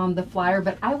here on the flyer,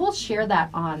 but I will share that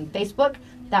on Facebook.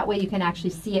 That way you can actually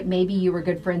see it. Maybe you were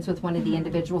good friends with one of the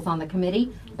individuals on the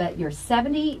committee, but your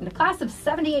the class of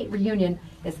 78 reunion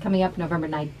is coming up November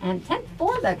 9th and 10th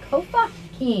for the Kofa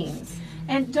Kings.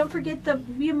 And don't forget, the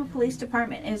Yuma Police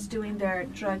Department is doing their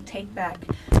drug take-back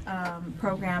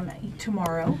program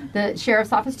tomorrow. The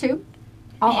Sheriff's Office too.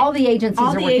 All the agencies All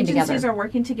are the working agencies together. are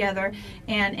working together,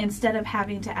 and instead of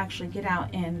having to actually get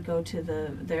out and go to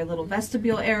their little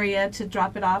vestibule area to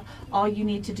drop it off, all you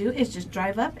need to do is just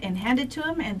drive up and hand it to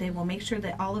them, and they will make sure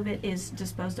that all of it is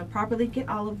disposed of properly. Get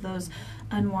all of those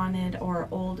unwanted or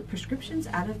old prescriptions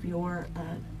out of your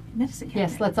medicine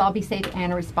cabinet. Yes, let's all be safe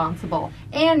and responsible.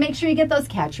 And make sure you get those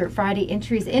Catch Your Friday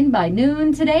entries in by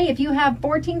noon today. If you have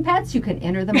 14 pets, you can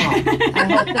enter them all. I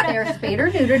hope that they are spayed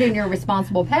or neutered and you're a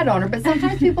responsible pet owner, but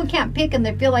sometimes people can't pick and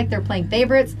they feel like they're playing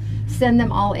favorites. Send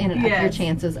them all in and up your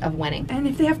chances of winning. And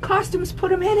if they have costumes, put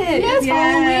them in it. Yes,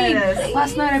 Yes. Halloween.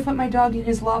 Last night I put my dog in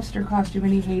his lobster costume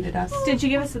and he hated us. Did you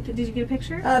get a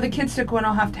picture? The kids took one.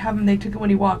 I'll have to have him. They took it when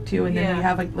he walked too, and then Yeah. we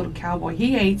have like little cowboy.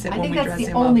 He hates it I when think we that's dress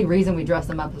the him only up. reason we dress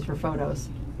them up is for photos.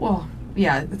 Well,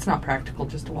 yeah, it's not practical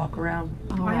just to walk around.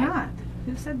 Why not?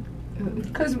 Who said?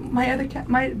 Because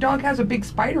my dog has a big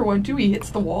spider one too. He hits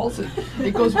the walls and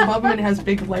it goes above him and has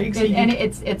big legs. And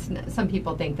it's some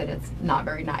people think that it's not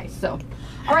very nice. So,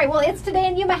 all right, well, it's today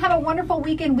in Yuma. Have a wonderful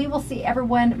weekend. We will see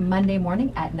everyone Monday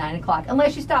morning at 9 o'clock.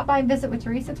 Unless you stop by and visit with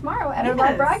Teresa tomorrow at our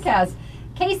live broadcast.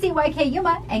 KCYK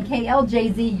Yuma and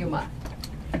KLJZ Yuma.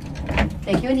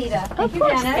 Thank you, Anita. Thank you,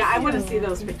 Janice. Yeah, I want to see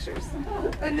those pictures.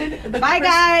 And then Bye,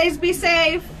 guys. Be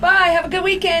safe. Bye. Have a good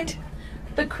weekend.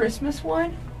 The Christmas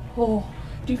one. Oh,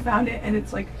 you found it, and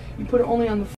it's like you put it only on the